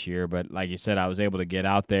bit this year. But like you said, I was able to get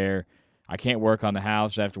out there. I can't work on the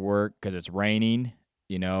house after work because it's raining,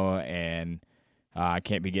 and I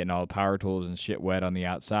can't be getting all the power tools and shit wet on the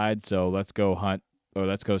outside, so let's go hunt, or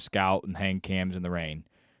let's go scout and hang cams in the rain.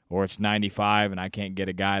 Or it's 95 and I can't get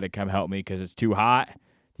a guy to come help me because it's too hot,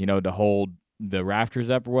 to hold the rafters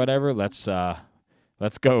up or whatever. Let's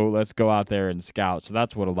go out there and scout. So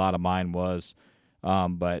that's what a lot of mine was.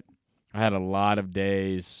 But I had a lot of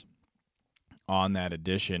days on that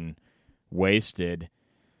edition wasted.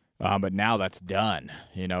 But now that's done,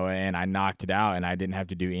 and I knocked it out, and I didn't have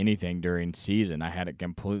to do anything during season. I had it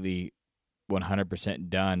completely 100%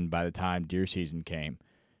 done by the time deer season came.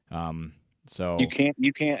 So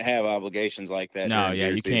you can't have obligations like that. No, yeah,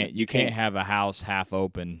 you can't have a house half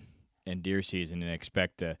open in deer season and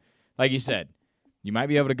expect to, like you said, you might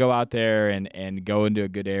be able to go out there and go into a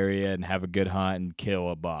good area and have a good hunt and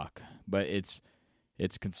kill a buck, but it's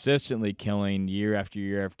consistently killing year after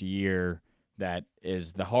year after year. That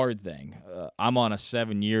is the hard thing. I'm on a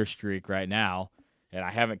 7-year streak right now, and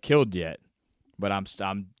I haven't killed yet, but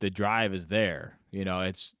the drive is there.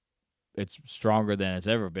 It's stronger than it's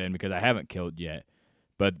ever been because I haven't killed yet.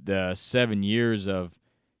 But the 7 years of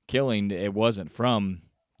killing, it wasn't from,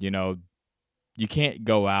 you can't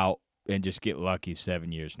go out and just get lucky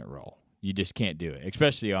 7 years in a row. You just can't do it,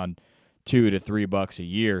 especially on 2 to 3 bucks a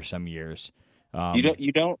year. Some years,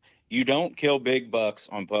 you don't kill big bucks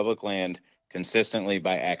on public land consistently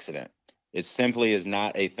by accident. It simply is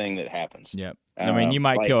not a thing that happens. Yep. I mean, you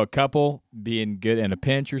might kill a couple being good in a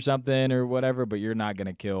pinch or something or whatever, but you're not going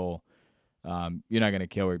to kill. You're not going to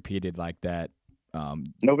kill repeated like that.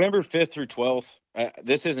 November 5th through 12th.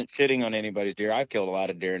 This isn't shitting on anybody's deer. I've killed a lot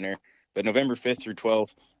of deer in there, but November 5th through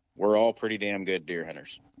 12th, we're all pretty damn good deer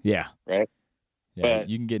hunters. Yeah. Right. Yeah. But,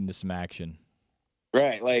 you can get into some action.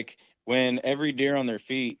 Right. Like when every deer on their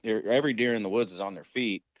feet, or every deer in the woods is on their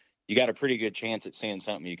feet, you got a pretty good chance at seeing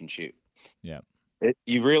something you can shoot. Yeah.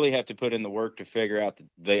 You really have to put in the work to figure out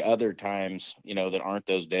the other times, that aren't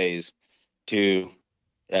those days to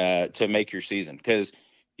make your season, because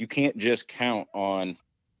you can't just count on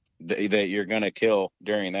that you're going to kill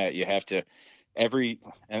during that. You have to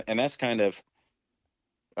and that's kind of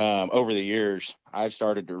over the years, I've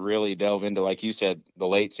started to really delve into, like you said, the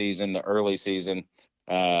late season, the early season,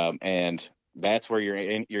 and that's where your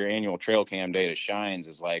annual trail cam data shines.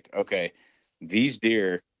 Is like, okay, these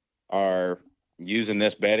deer are using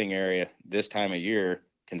this bedding area this time of year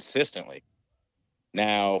consistently.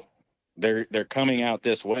 Now they're coming out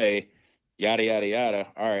this way, yada yada yada.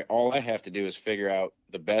 All right, all I have to do is figure out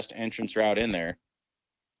the best entrance route in there.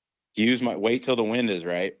 Wait till the wind is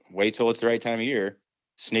right. Wait till it's the right time of year.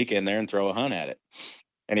 Sneak in there and throw a hunt at it.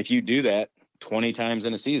 And if you do that 20 times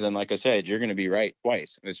in a season, like I said, you're going to be right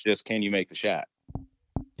twice. It's just, can you make the shot?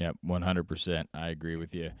 Yeah, 100%. I agree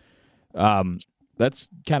with you. Let's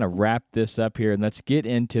kind of wrap this up here, and let's get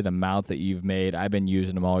into the mount that you've made. I've been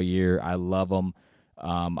using them all year. I love them.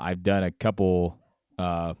 I've done a couple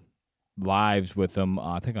lives with them,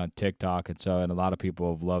 I think on TikTok, and a lot of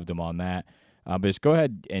people have loved them on that. But just go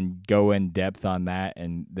ahead and go in depth on that,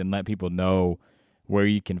 and then let people know where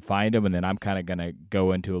you can find them, and then I'm kind of going to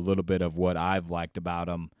go into a little bit of what I've liked about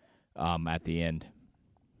them at the end.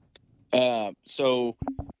 So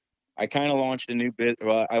I kind of launched a new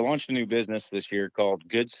I launched a new business this year called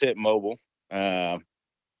Good Sit Mobile,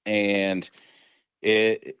 and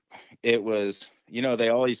it was, they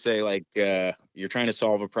always say, like, you're trying to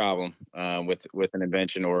solve a problem with an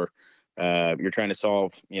invention, or you're trying to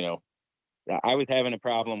solve, I was having a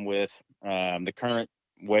problem with the current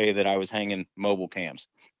way that I was hanging mobile cams,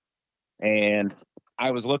 and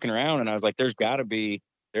I was looking around and I was like, there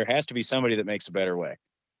has to be somebody that makes a better way.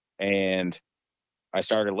 And I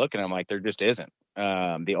started looking, I'm like, there just isn't.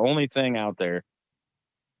 The only thing out there,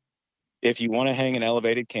 if you want to hang an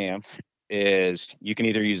elevated cam, is you can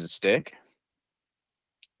either use a stick,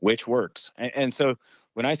 which works. And so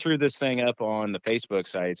when I threw this thing up on the Facebook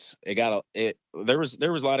sites, there was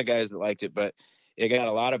a lot of guys that liked it, but it got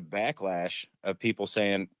a lot of backlash of people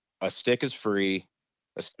saying a stick is free,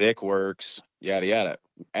 a stick works, yada yada.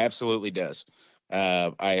 Absolutely does.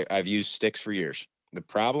 I've used sticks for years. The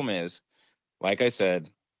problem is, like I said,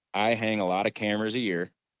 I hang a lot of cameras a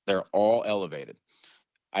year. They're all elevated.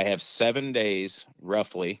 I have 7 days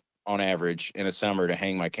roughly on average in a summer to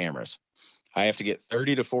hang my cameras. I have to get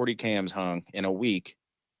 30 to 40 cams hung in a week.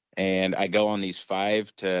 And I go on these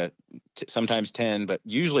 5 to sometimes 10, but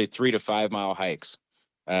usually 3 to 5 mile hikes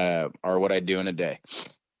are what I do in a day.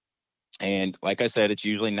 And like I said, it's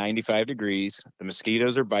usually 95 degrees. The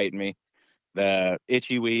mosquitoes are biting me. The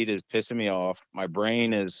itchy weed is pissing me off. My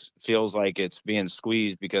brain feels like it's being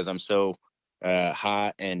squeezed because I'm so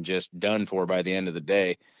hot and just done for by the end of the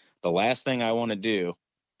day. The last thing I want to do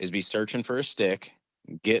is be searching for a stick,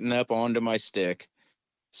 getting up onto my stick,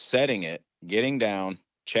 setting it, getting down,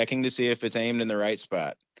 checking to see if it's aimed in the right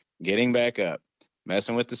spot, getting back up,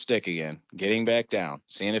 messing with the stick again, getting back down,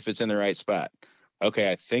 seeing if it's in the right spot.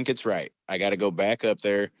 Okay, I think it's right. I got to go back up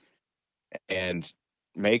there and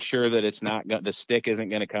make sure that the stick isn't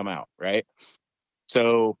going to come out, right?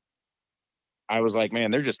 So I was like,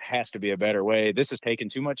 man, there just has to be a better way. This is taking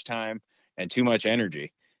too much time and too much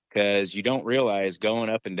energy, because you don't realize going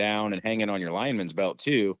up and down and hanging on your lineman's belt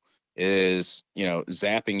too is,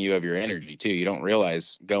 zapping you of your energy too. You don't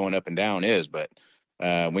realize going up and down is, but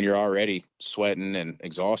when you're already sweating and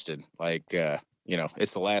exhausted, like,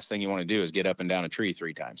 it's the last thing you want to do is get up and down a tree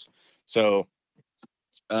 3 times. So,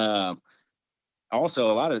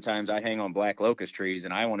 also, a lot of the times I hang on black locust trees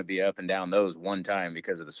and I want to be up and down those 1 time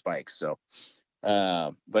because of the spikes. So,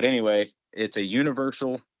 but anyway, it's a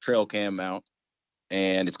universal trail cam mount,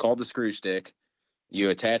 and it's called the Screw Stick. You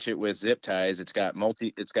attach it with zip ties. It's got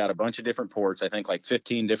a bunch of different ports. I think like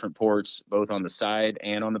 15 different ports, both on the side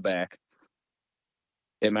and on the back.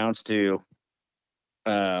 It mounts to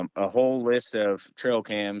a whole list of trail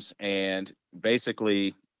cams, and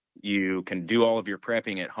basically you can do all of your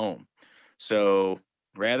prepping at home. So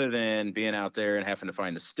rather than being out there and having to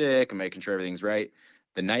find the stick and making sure everything's right,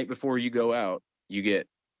 the night before you go out, you get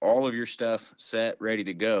all of your stuff set, ready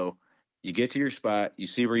to go. You get to your spot, you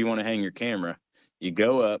see where you want to hang your camera, you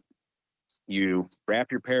go up, you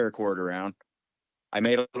wrap your paracord around. I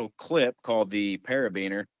made a little clip called the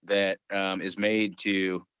Parabiner that is made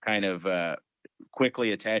to kind of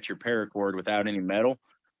quickly attach your paracord without any metal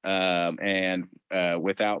and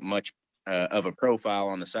without much of a profile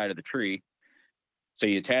on the side of the tree. So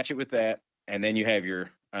you attach it with that, and then you have your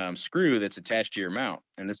screw that's attached to your mount.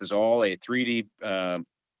 And this is all a 3D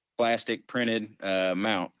plastic printed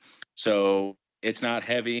mount. So it's not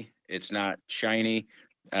heavy, it's not shiny,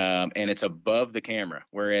 and it's above the camera.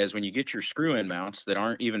 Whereas when you get your screw-in mounts that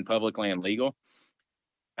aren't even public land legal,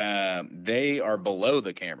 they are below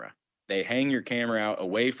the camera. They hang your camera out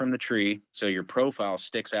away from the tree, so your profile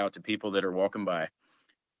sticks out to people that are walking by.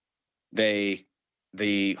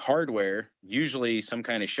 The hardware, usually some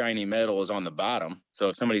kind of shiny metal, is on the bottom, so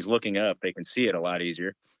if somebody's looking up, they can see it a lot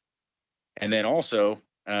easier. And then also,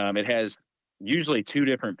 it has usually 2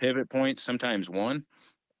 different pivot points, sometimes 1,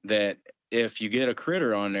 that if you get a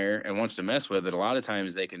critter on there and wants to mess with it, a lot of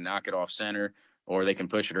times they can knock it off center or they can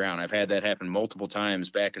push it around. I've had that happen multiple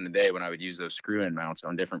times back in the day when I would use those screw-in mounts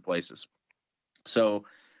on different places. So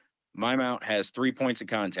my mount has 3 points of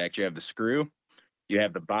contact. You have the screw, you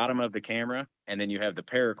have the bottom of the camera, and then you have the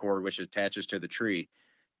paracord, which attaches to the tree.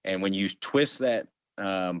 And when you twist that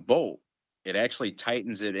bolt, it actually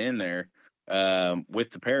tightens it in there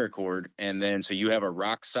with the paracord. And then so you have a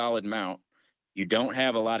rock solid mount. You don't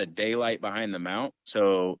have a lot of daylight behind the mount,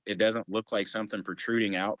 so it doesn't look like something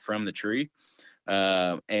protruding out from the tree.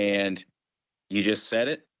 And you just set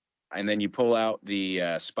it, and then you pull out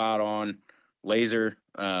the spot on laser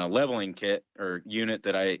leveling kit or unit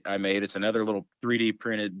that I made. It's another little 3D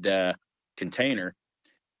printed container.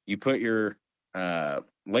 You put your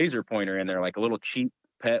laser pointer in there, like a little cheap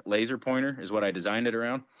pet laser pointer is what I designed it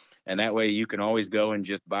around. And that way you can always go and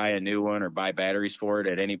just buy a new one or buy batteries for it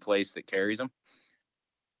at any place that carries them.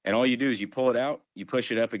 And all you do is you pull it out, you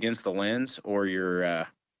push it up against the lens or your,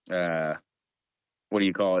 what do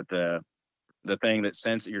you call it? The thing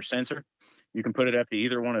that your sensor. You can put it up to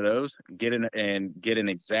either one of those, get an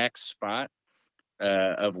exact spot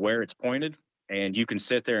of where it's pointed, and you can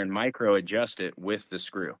sit there and micro adjust it with the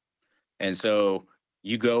screw. And so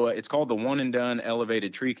you go, it's called the one and done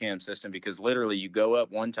elevated tree cam system, because literally you go up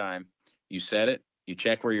one time, you set it, you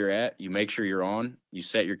check where you're at, you make sure you're on, you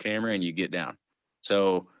set your camera, and you get down.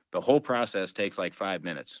 So the whole process takes like 5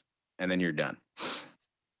 minutes, and then you're done.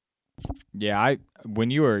 Yeah, when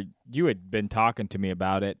you had been talking to me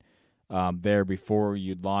about it there before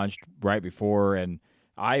you'd launched, right before, and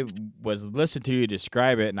I was listening to you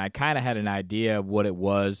describe it, and I kind of had an idea of what it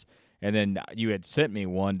was, and then you had sent me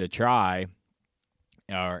one to try,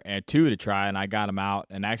 and 2 to try, and I got them out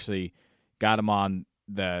and actually got them on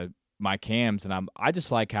my cams, and I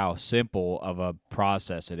just like how simple of a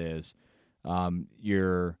process it is. A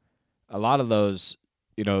lot of those,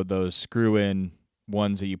 those screw-in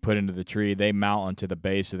ones that you put into the tree, they mount onto the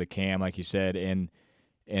base of the cam, like you said, in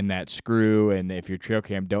that screw. And if your trail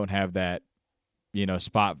cam don't have that,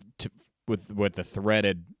 spot with the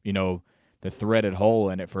threaded, the threaded hole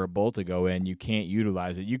in it for a bolt to go in, you can't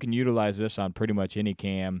utilize it. You can utilize this on pretty much any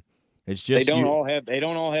cam. It's just they don't all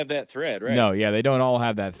have that thread, right? No, yeah, they don't all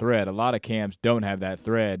have that thread. A lot of cams don't have that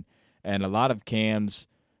thread, and a lot of cams,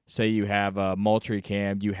 say you have a Moultrie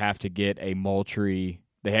cam, you have to get a Moultrie.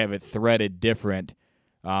 They have it threaded different.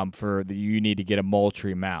 You need to get a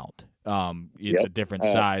Moultrie mount. It's a different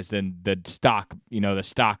size than the stock, the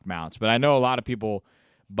stock mounts. But I know a lot of people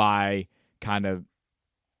buy kind of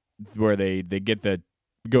where they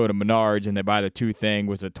go to Menards and they buy the 2 thing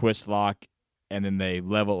with a twist lock, and then they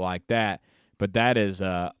level it like that. But that is,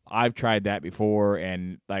 I've tried that before,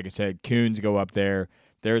 and like I said, coons go up there.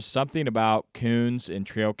 There's something about coons and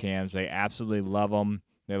trail cams. They absolutely love them.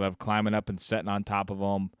 They love climbing up and sitting on top of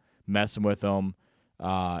them, messing with them.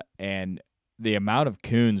 And the amount of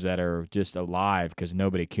coons that are just alive because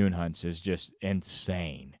nobody coon hunts is just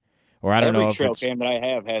insane. Or I don't know if every trail cam that I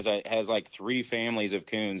have has like 3 families of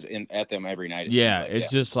coons at them every night.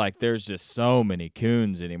 It's just like there's just so many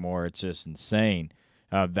coons anymore. It's just insane.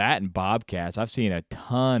 That and bobcats. I've seen a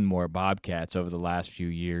ton more bobcats over the last few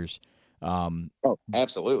years.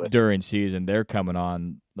 Absolutely. During season, they're coming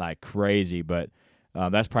on like crazy, but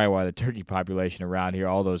that's probably why the turkey population around here,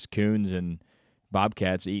 all those coons and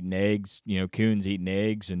bobcats eating eggs, coons eating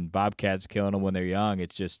eggs and bobcats killing them when they're young.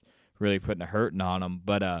 It's just really putting a hurting on them.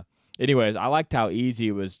 But anyways, I liked how easy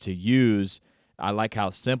it was to use. I like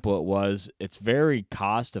how simple it was. It's very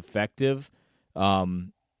cost effective,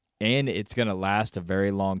 and it's going to last a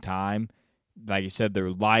very long time. Like you said,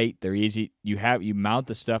 they're light, they're easy. You mount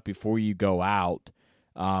the stuff before you go out.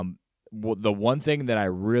 The one thing that I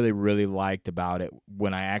really, really liked about it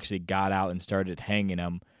when I actually got out and started hanging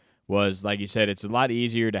them was, like you said, it's a lot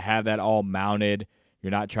easier to have that all mounted.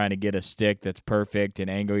 You're not trying to get a stick that's perfect and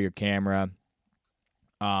angle your camera.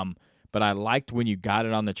 But I liked when you got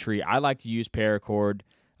it on the tree. I like to use paracord.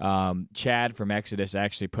 Chad from Exodus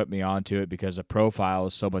actually put me onto it because the profile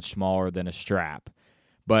is so much smaller than a strap.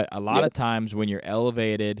 But a lot of times when you're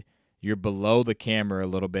elevated, you're below the camera a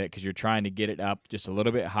little bit because you're trying to get it up just a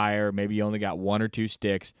little bit higher. Maybe you only got 1 or 2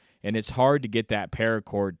 sticks, and it's hard to get that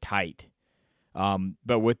paracord tight.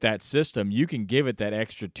 But with that system, you can give it that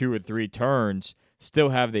extra 2 or 3 turns, still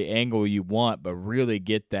have the angle you want, but really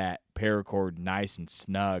get that paracord nice and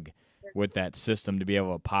snug with that system to be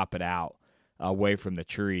able to pop it out away from the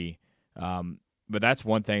tree. But that's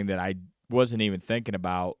one thing that I wasn't even thinking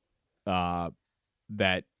about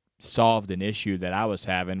that solved an issue that I was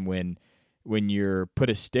having when you're put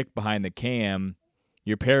a stick behind the cam,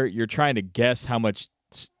 you're trying to guess how much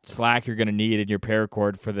slack you're going to need in your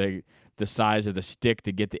paracord for the size of the stick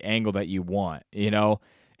to get the angle that you want,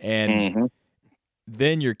 and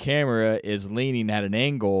then your camera is leaning at an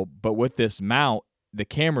angle, but with this mount, the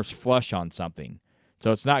camera's flush on something,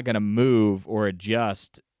 so it's not going to move or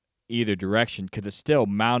adjust either direction because it's still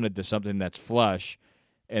mounted to something that's flush,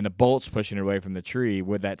 and the bolt's pushing it away from the tree.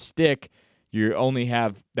 With that stick, you only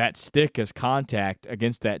have that stick as contact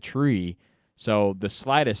against that tree, so the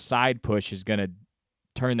slightest side push is going to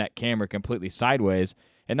turn that camera completely sideways.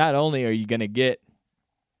 And not only are you going to get,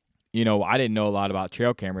 I didn't know a lot about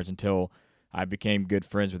trail cameras until I became good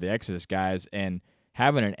friends with the Exodus guys, and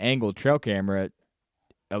having an angled trail camera,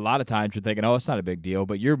 a lot of times you're thinking, oh, it's not a big deal,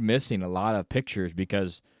 but you're missing a lot of pictures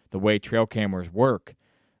because the way trail cameras work,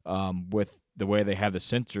 with the way they have the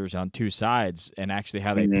sensors on 2 sides and actually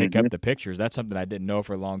how they pick up the pictures. That's something I didn't know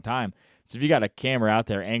for a long time. So if you got a camera out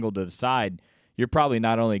there angled to the side, you're probably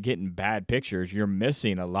not only getting bad pictures, you're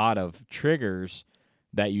missing a lot of triggers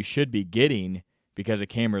that you should be getting because the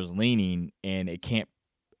camera's leaning and it can't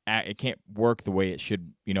work the way it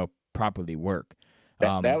should, properly work.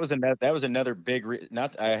 That was another big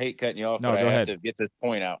I hate cutting you off, no, but I have have to get this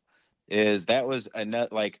point out. Is that was another,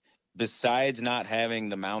 besides not having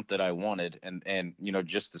the mount that I wanted and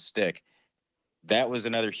just the stick, that was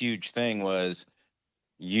another huge thing was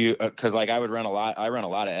because I run a lot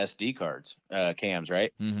of SD cards, cams,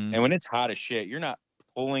 right? Mm-hmm. And when it's hot as shit, you're not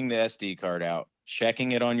pulling the SD card out,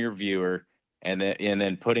 checking it on your viewer, and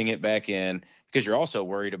then putting it back in because you're also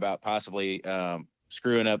worried about possibly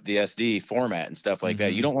screwing up the SD format and stuff like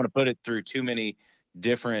that. You don't want to put it through too many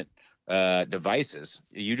different devices.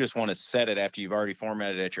 You just want to set it after you've already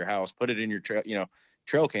formatted it at your house, put it in your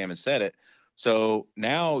trail cam and set it. So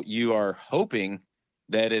now you are hoping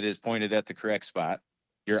that it is pointed at the correct spot.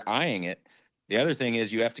 You're eyeing it. The other thing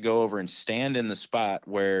is you have to go over and stand in the spot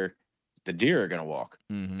where the deer are going to walk.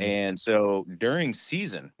 And so during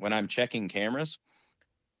season, when I'm checking cameras,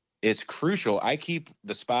 it's crucial. I keep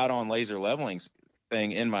the spot on laser leveling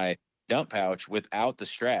thing in my dump pouch without the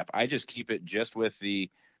strap. I just keep it just with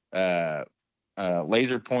the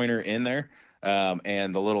laser pointer in there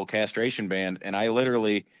and the little castration band. And I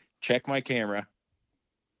literally check my camera,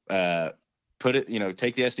 put it,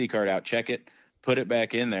 take the SD card out, check it, put it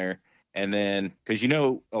back in there. And then, cause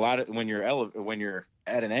a lot of, when you're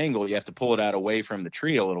at an angle, you have to pull it out away from the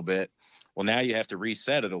tree a little bit. Well, now you have to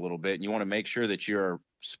reset it a little bit and you want to make sure that you're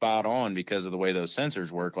spot on because of the way those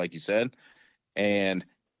sensors work, like you said. And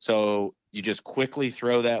so you just quickly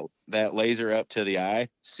throw that laser up to the eye,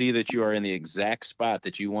 see that you are in the exact spot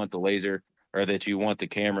that you want the laser or that you want the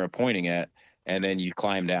camera pointing at, and then you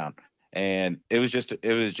climb down. And it's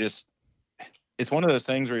one of those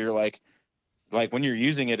things where you're like when you're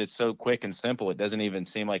using it, it's so quick and simple. It doesn't even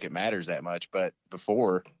seem like it matters that much. But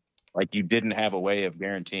before, you didn't have a way of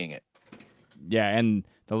guaranteeing it. Yeah. And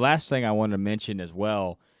the last thing I wanted to mention as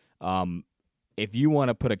well, if you want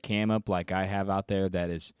to put a cam up like I have out there that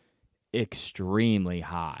is extremely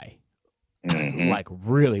high,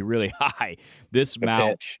 really, really high, this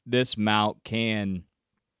mount can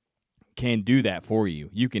do that for you.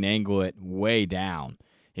 You can angle it way down.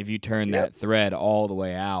 If you turn that thread all the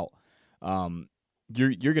way out,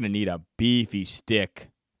 you're going to need a beefy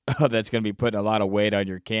stick that's going to be putting a lot of weight on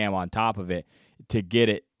your cam on top of it to get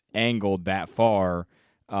it angled that far.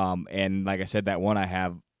 And like I said, that one I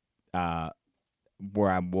have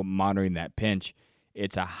where I'm monitoring that pinch,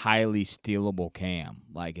 it's a highly stealable cam.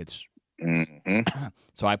 It's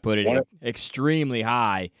so I put it extremely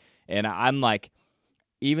high, and I'm like,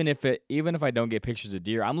 even if I don't get pictures of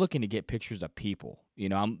deer, I'm looking to get pictures of people.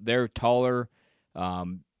 They're taller.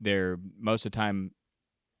 They're most of the time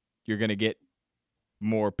you're going to get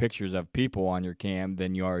more pictures of people on your cam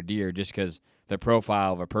than you are deer, just because the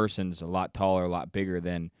profile of a person's a lot taller, a lot bigger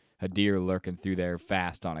than a deer lurking through there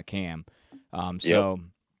fast on a cam. So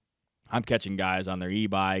I'm catching guys on their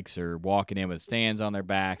e-bikes or walking in with stands on their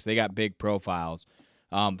backs. They got big profiles.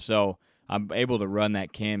 So I'm able to run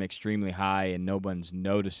that cam extremely high and no one's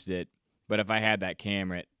noticed it. But if I had that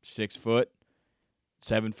camera at 6 foot,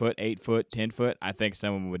 7 foot, 8 foot, 10 foot, I think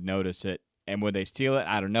someone would notice it And would they steal it?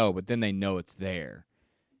 I don't know, but then they know it's there.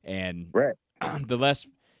 And Right. the less,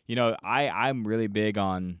 I'm really big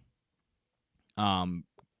on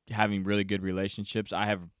having really good relationships. I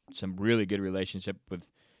have some really good relationship with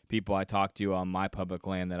people I talk to on my public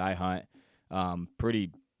land that I hunt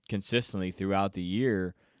pretty consistently throughout the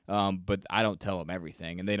year. But I don't tell them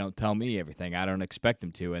everything, and they don't tell me everything. I don't expect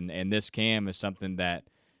them to. And this cam is something that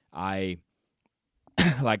I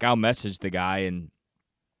like. I'll message the guy and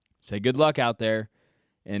say good luck out there,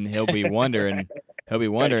 and he'll be wondering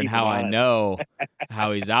how I know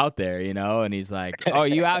how he's out there, and he's like, oh,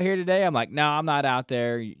 you out here today? I'm like, no, I'm not out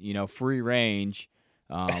there, free range.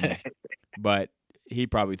 But he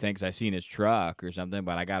probably thinks I seen his truck or something,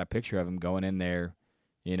 but I got a picture of him going in there,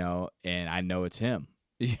 and I know it's him.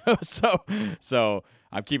 So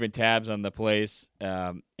I'm keeping tabs on the place,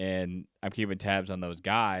 and I'm keeping tabs on those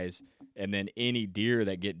guys, and then any deer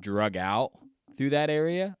that get drug out through that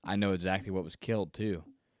area, I know exactly what was killed too,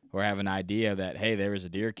 or have an idea that, hey, there was a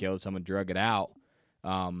deer killed, someone drug it out,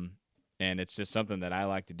 and it's just something that I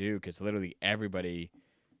like to do because literally everybody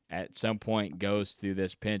at some point goes through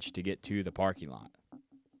this pinch to get to the parking lot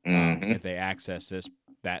if they access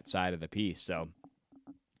that side of the piece. So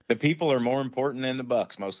the people are more important than the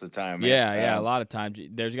bucks most of the time, man. Yeah, a lot of times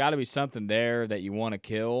there's got to be something there that you want to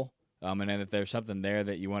kill, and then if there's something there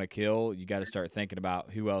that you want to kill, you got to start thinking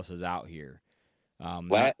about who else is out here.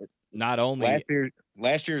 Not only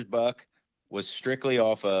last year's buck was strictly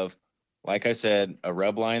off of, like I said, a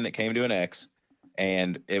rub line that came to an X,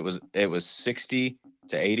 and it was 60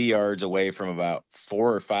 to 80 yards away from about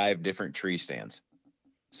 4 or 5 different tree stands.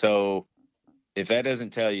 So if that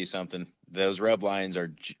doesn't tell you something, those rub lines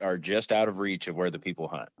are just out of reach of where the people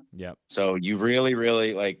hunt. Yep. So you really,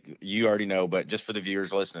 really, like, you already know, but just for the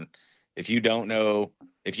viewers listening, if you don't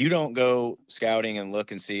go scouting and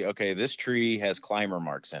look and see, okay, this tree has climber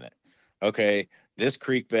marks in it. Okay, this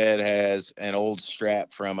creek bed has an old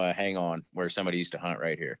strap from a hang on where somebody used to hunt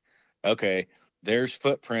right here. Okay, there's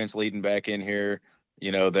footprints leading back in here,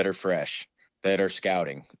 that are fresh, that are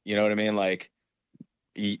scouting. You know what I mean? Like,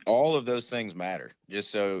 all of those things matter.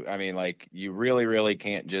 Just so, I mean, like, you really, really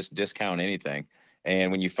can't just discount anything.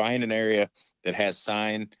 And when you find an area that has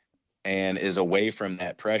sign and is away from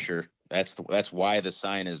that pressure, that's why the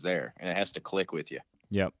sign is there, and it has to click with you.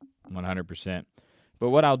 Yep, 100%. But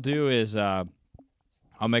what I'll do is I'll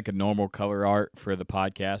make a normal color art for the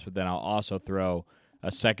podcast, but then I'll also throw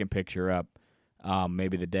a second picture up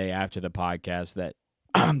maybe the day after the podcast that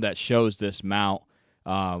that shows this mount,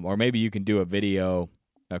 or maybe you can do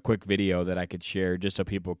a quick video that I could share just so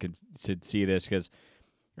people could see this because,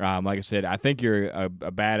 like I said, I think you're a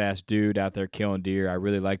badass dude out there killing deer. I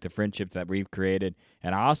really like the friendships that we've created,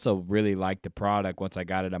 and I also really like the product once I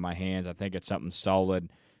got it in my hands. I think it's something solid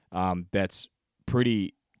that's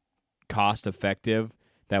pretty cost-effective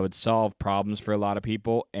that would solve problems for a lot of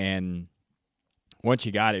people, and once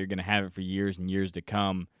you got it, you're going to have it for years and years to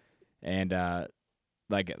come. And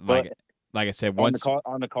like I said, on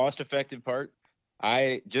the cost-effective part,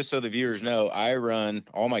 just so the viewers know, I run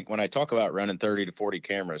when I talk about running 30 to 40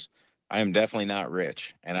 cameras, I am definitely not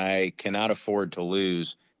rich, and I cannot afford to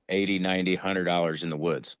lose $80, $90, $100 in the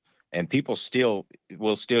woods. And people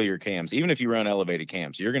will steal your cams, even if you run elevated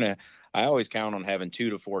cams. I always count on having 2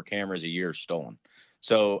 to 4 cameras a year stolen.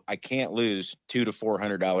 So I can't lose $200 to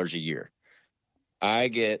 $400 a year. I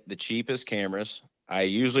get the cheapest cameras. I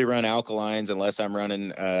usually run alkalines unless I'm running.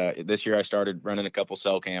 This year I started running a couple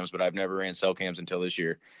cell cams, but I've never ran cell cams until this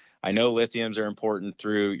year. I know lithiums are important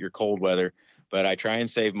through your cold weather, but I try and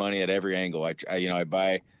save money at every angle. I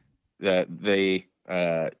buy the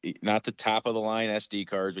not the top of the line SD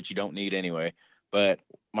cards, which you don't need anyway. But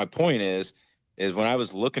my point is when I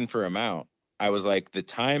was looking for a mount, I was like, the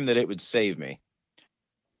time that it would save me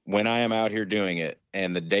when I am out here doing it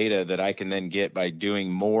and the data that I can then get by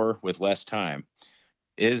doing more with less time,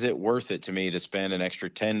 is it worth it to me to spend an extra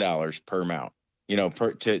 $10 per mount,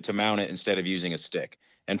 to mount it instead of using a stick?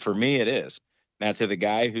 And for me, it is. Now, to the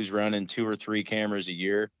guy who's running 2 or 3 cameras a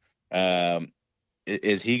year,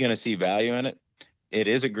 is he going to see value in it? It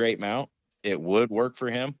is a great mount. It would work for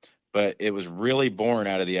him, but it was really born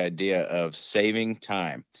out of the idea of saving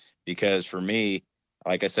time. Because for me,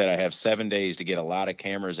 like I said, I have 7 days to get a lot of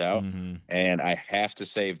cameras out, and I have to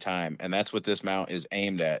save time. And that's what this mount is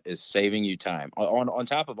aimed at, is saving you time. On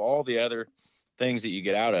top of all the other things that you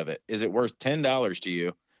get out of it, is it worth $10 to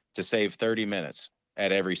you to save 30 minutes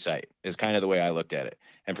at every site, is kind of the way I looked at it.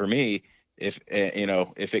 And for me, if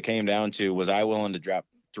it came down to, was I willing to drop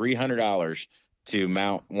 $300 to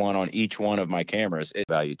mount one on each one of my cameras, it's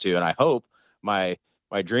value too. And I hope my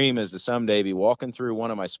dream is to someday be walking through one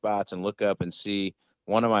of my spots and look up and see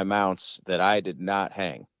one of my mounts that I did not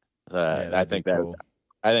hang. I think that cool.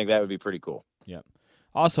 I think that would be pretty cool. Yep.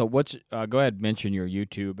 Also, what's go ahead and mention your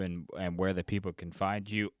YouTube and where the people can find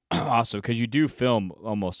you. Also, because you do film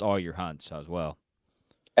almost all your hunts as well.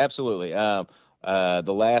 Absolutely. The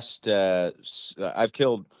last I've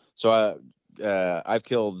killed. So I've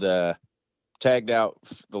killed tagged out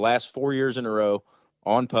the last 4 years in a row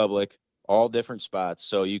on public, all different spots.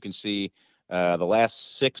 So you can see the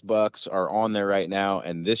last 6 bucks are on there right now,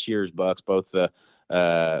 and this year's bucks, both the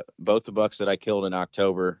bucks that I killed in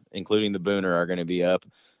October, including the Booner, are going to be up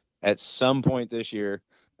at some point this year.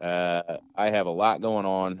 I have a lot going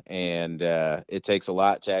on, and it takes a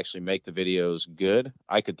lot to actually make the videos good.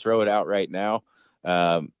 I could throw it out right now,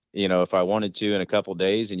 if I wanted to in a couple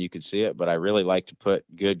days, and you could see it, but I really like to put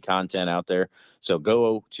good content out there. So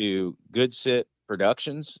go to Good Sit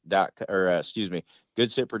Productions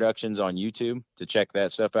Good Sit Productions on YouTube to check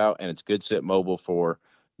that stuff out, and it's Good Sit Mobile for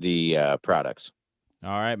the products.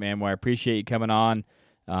 All right, man. Well, I appreciate you coming on,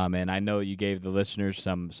 and I know you gave the listeners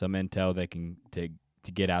some intel they can to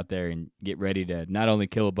get out there and get ready to not only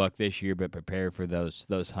kill a buck this year, but prepare for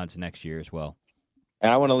those hunts next year as well.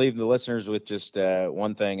 And I want to leave the listeners with just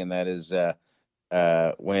one thing, and that is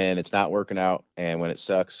when it's not working out and when it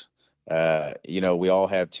sucks, we all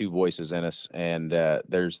have 2 voices in us, and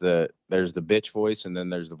there's the bitch voice, and then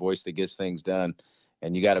there's the voice that gets things done.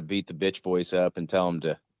 And you got to beat the bitch voice up and tell them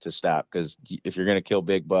to stop, because if you're going to kill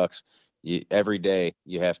big bucks, every day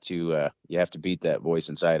you have to beat that voice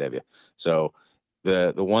inside of you. So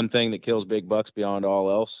the one thing that kills big bucks beyond all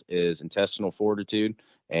else is intestinal fortitude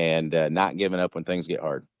and not giving up when things get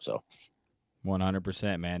hard. So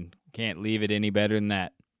 100%, man. Can't leave it any better than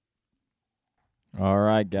that. All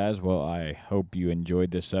right, guys. Well, I hope you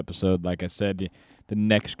enjoyed this episode. Like I said, the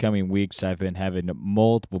next coming weeks, I've been having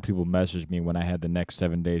multiple people message me when I had the next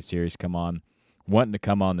 7-day series come on, wanting to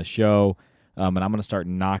come on the show. And I'm going to start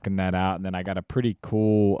knocking that out. And then I got a pretty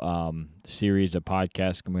cool series of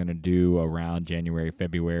podcasts I'm going to do around January,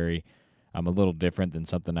 February. I'm a little different than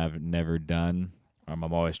something I've never done. I'm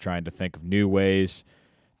always trying to think of new ways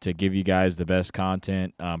to give you guys the best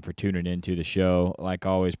content for tuning into the show. Like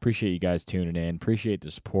always, appreciate you guys tuning in. Appreciate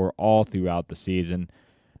the support all throughout the season.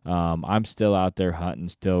 I'm still out there hunting,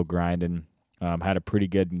 still grinding. Had a pretty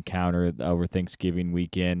good encounter over Thanksgiving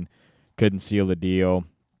weekend. Couldn't seal the deal.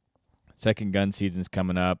 Second gun season's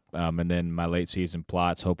coming up, and then my late season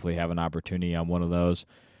plots. Hopefully have an opportunity on one of those.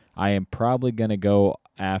 I am probably going to go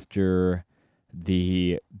after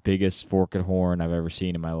the biggest forked horn I've ever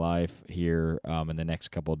seen in my life here in the next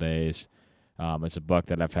couple of days. It's a buck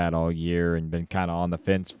that I've had all year and been kind of on the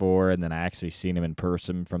fence for, and then I actually seen him in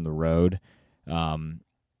person from the road,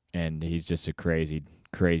 and he's just a crazy,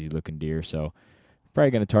 crazy looking deer. So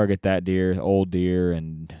probably going to target that deer, old deer,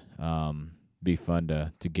 and be fun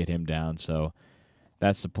to get him down. So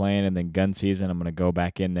that's the plan. And then gun season, I'm going to go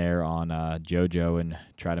back in there on JoJo and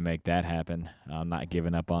try to make that happen. I'm not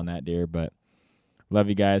giving up on that deer, but love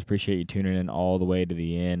you guys. Appreciate you tuning in all the way to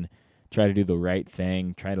the end. Try to do the right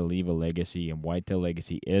thing. Try to leave a legacy, and Whitetail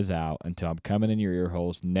Legacy is out until I'm coming in your ear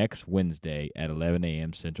holes next Wednesday at 11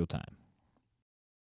 a.m. Central Time.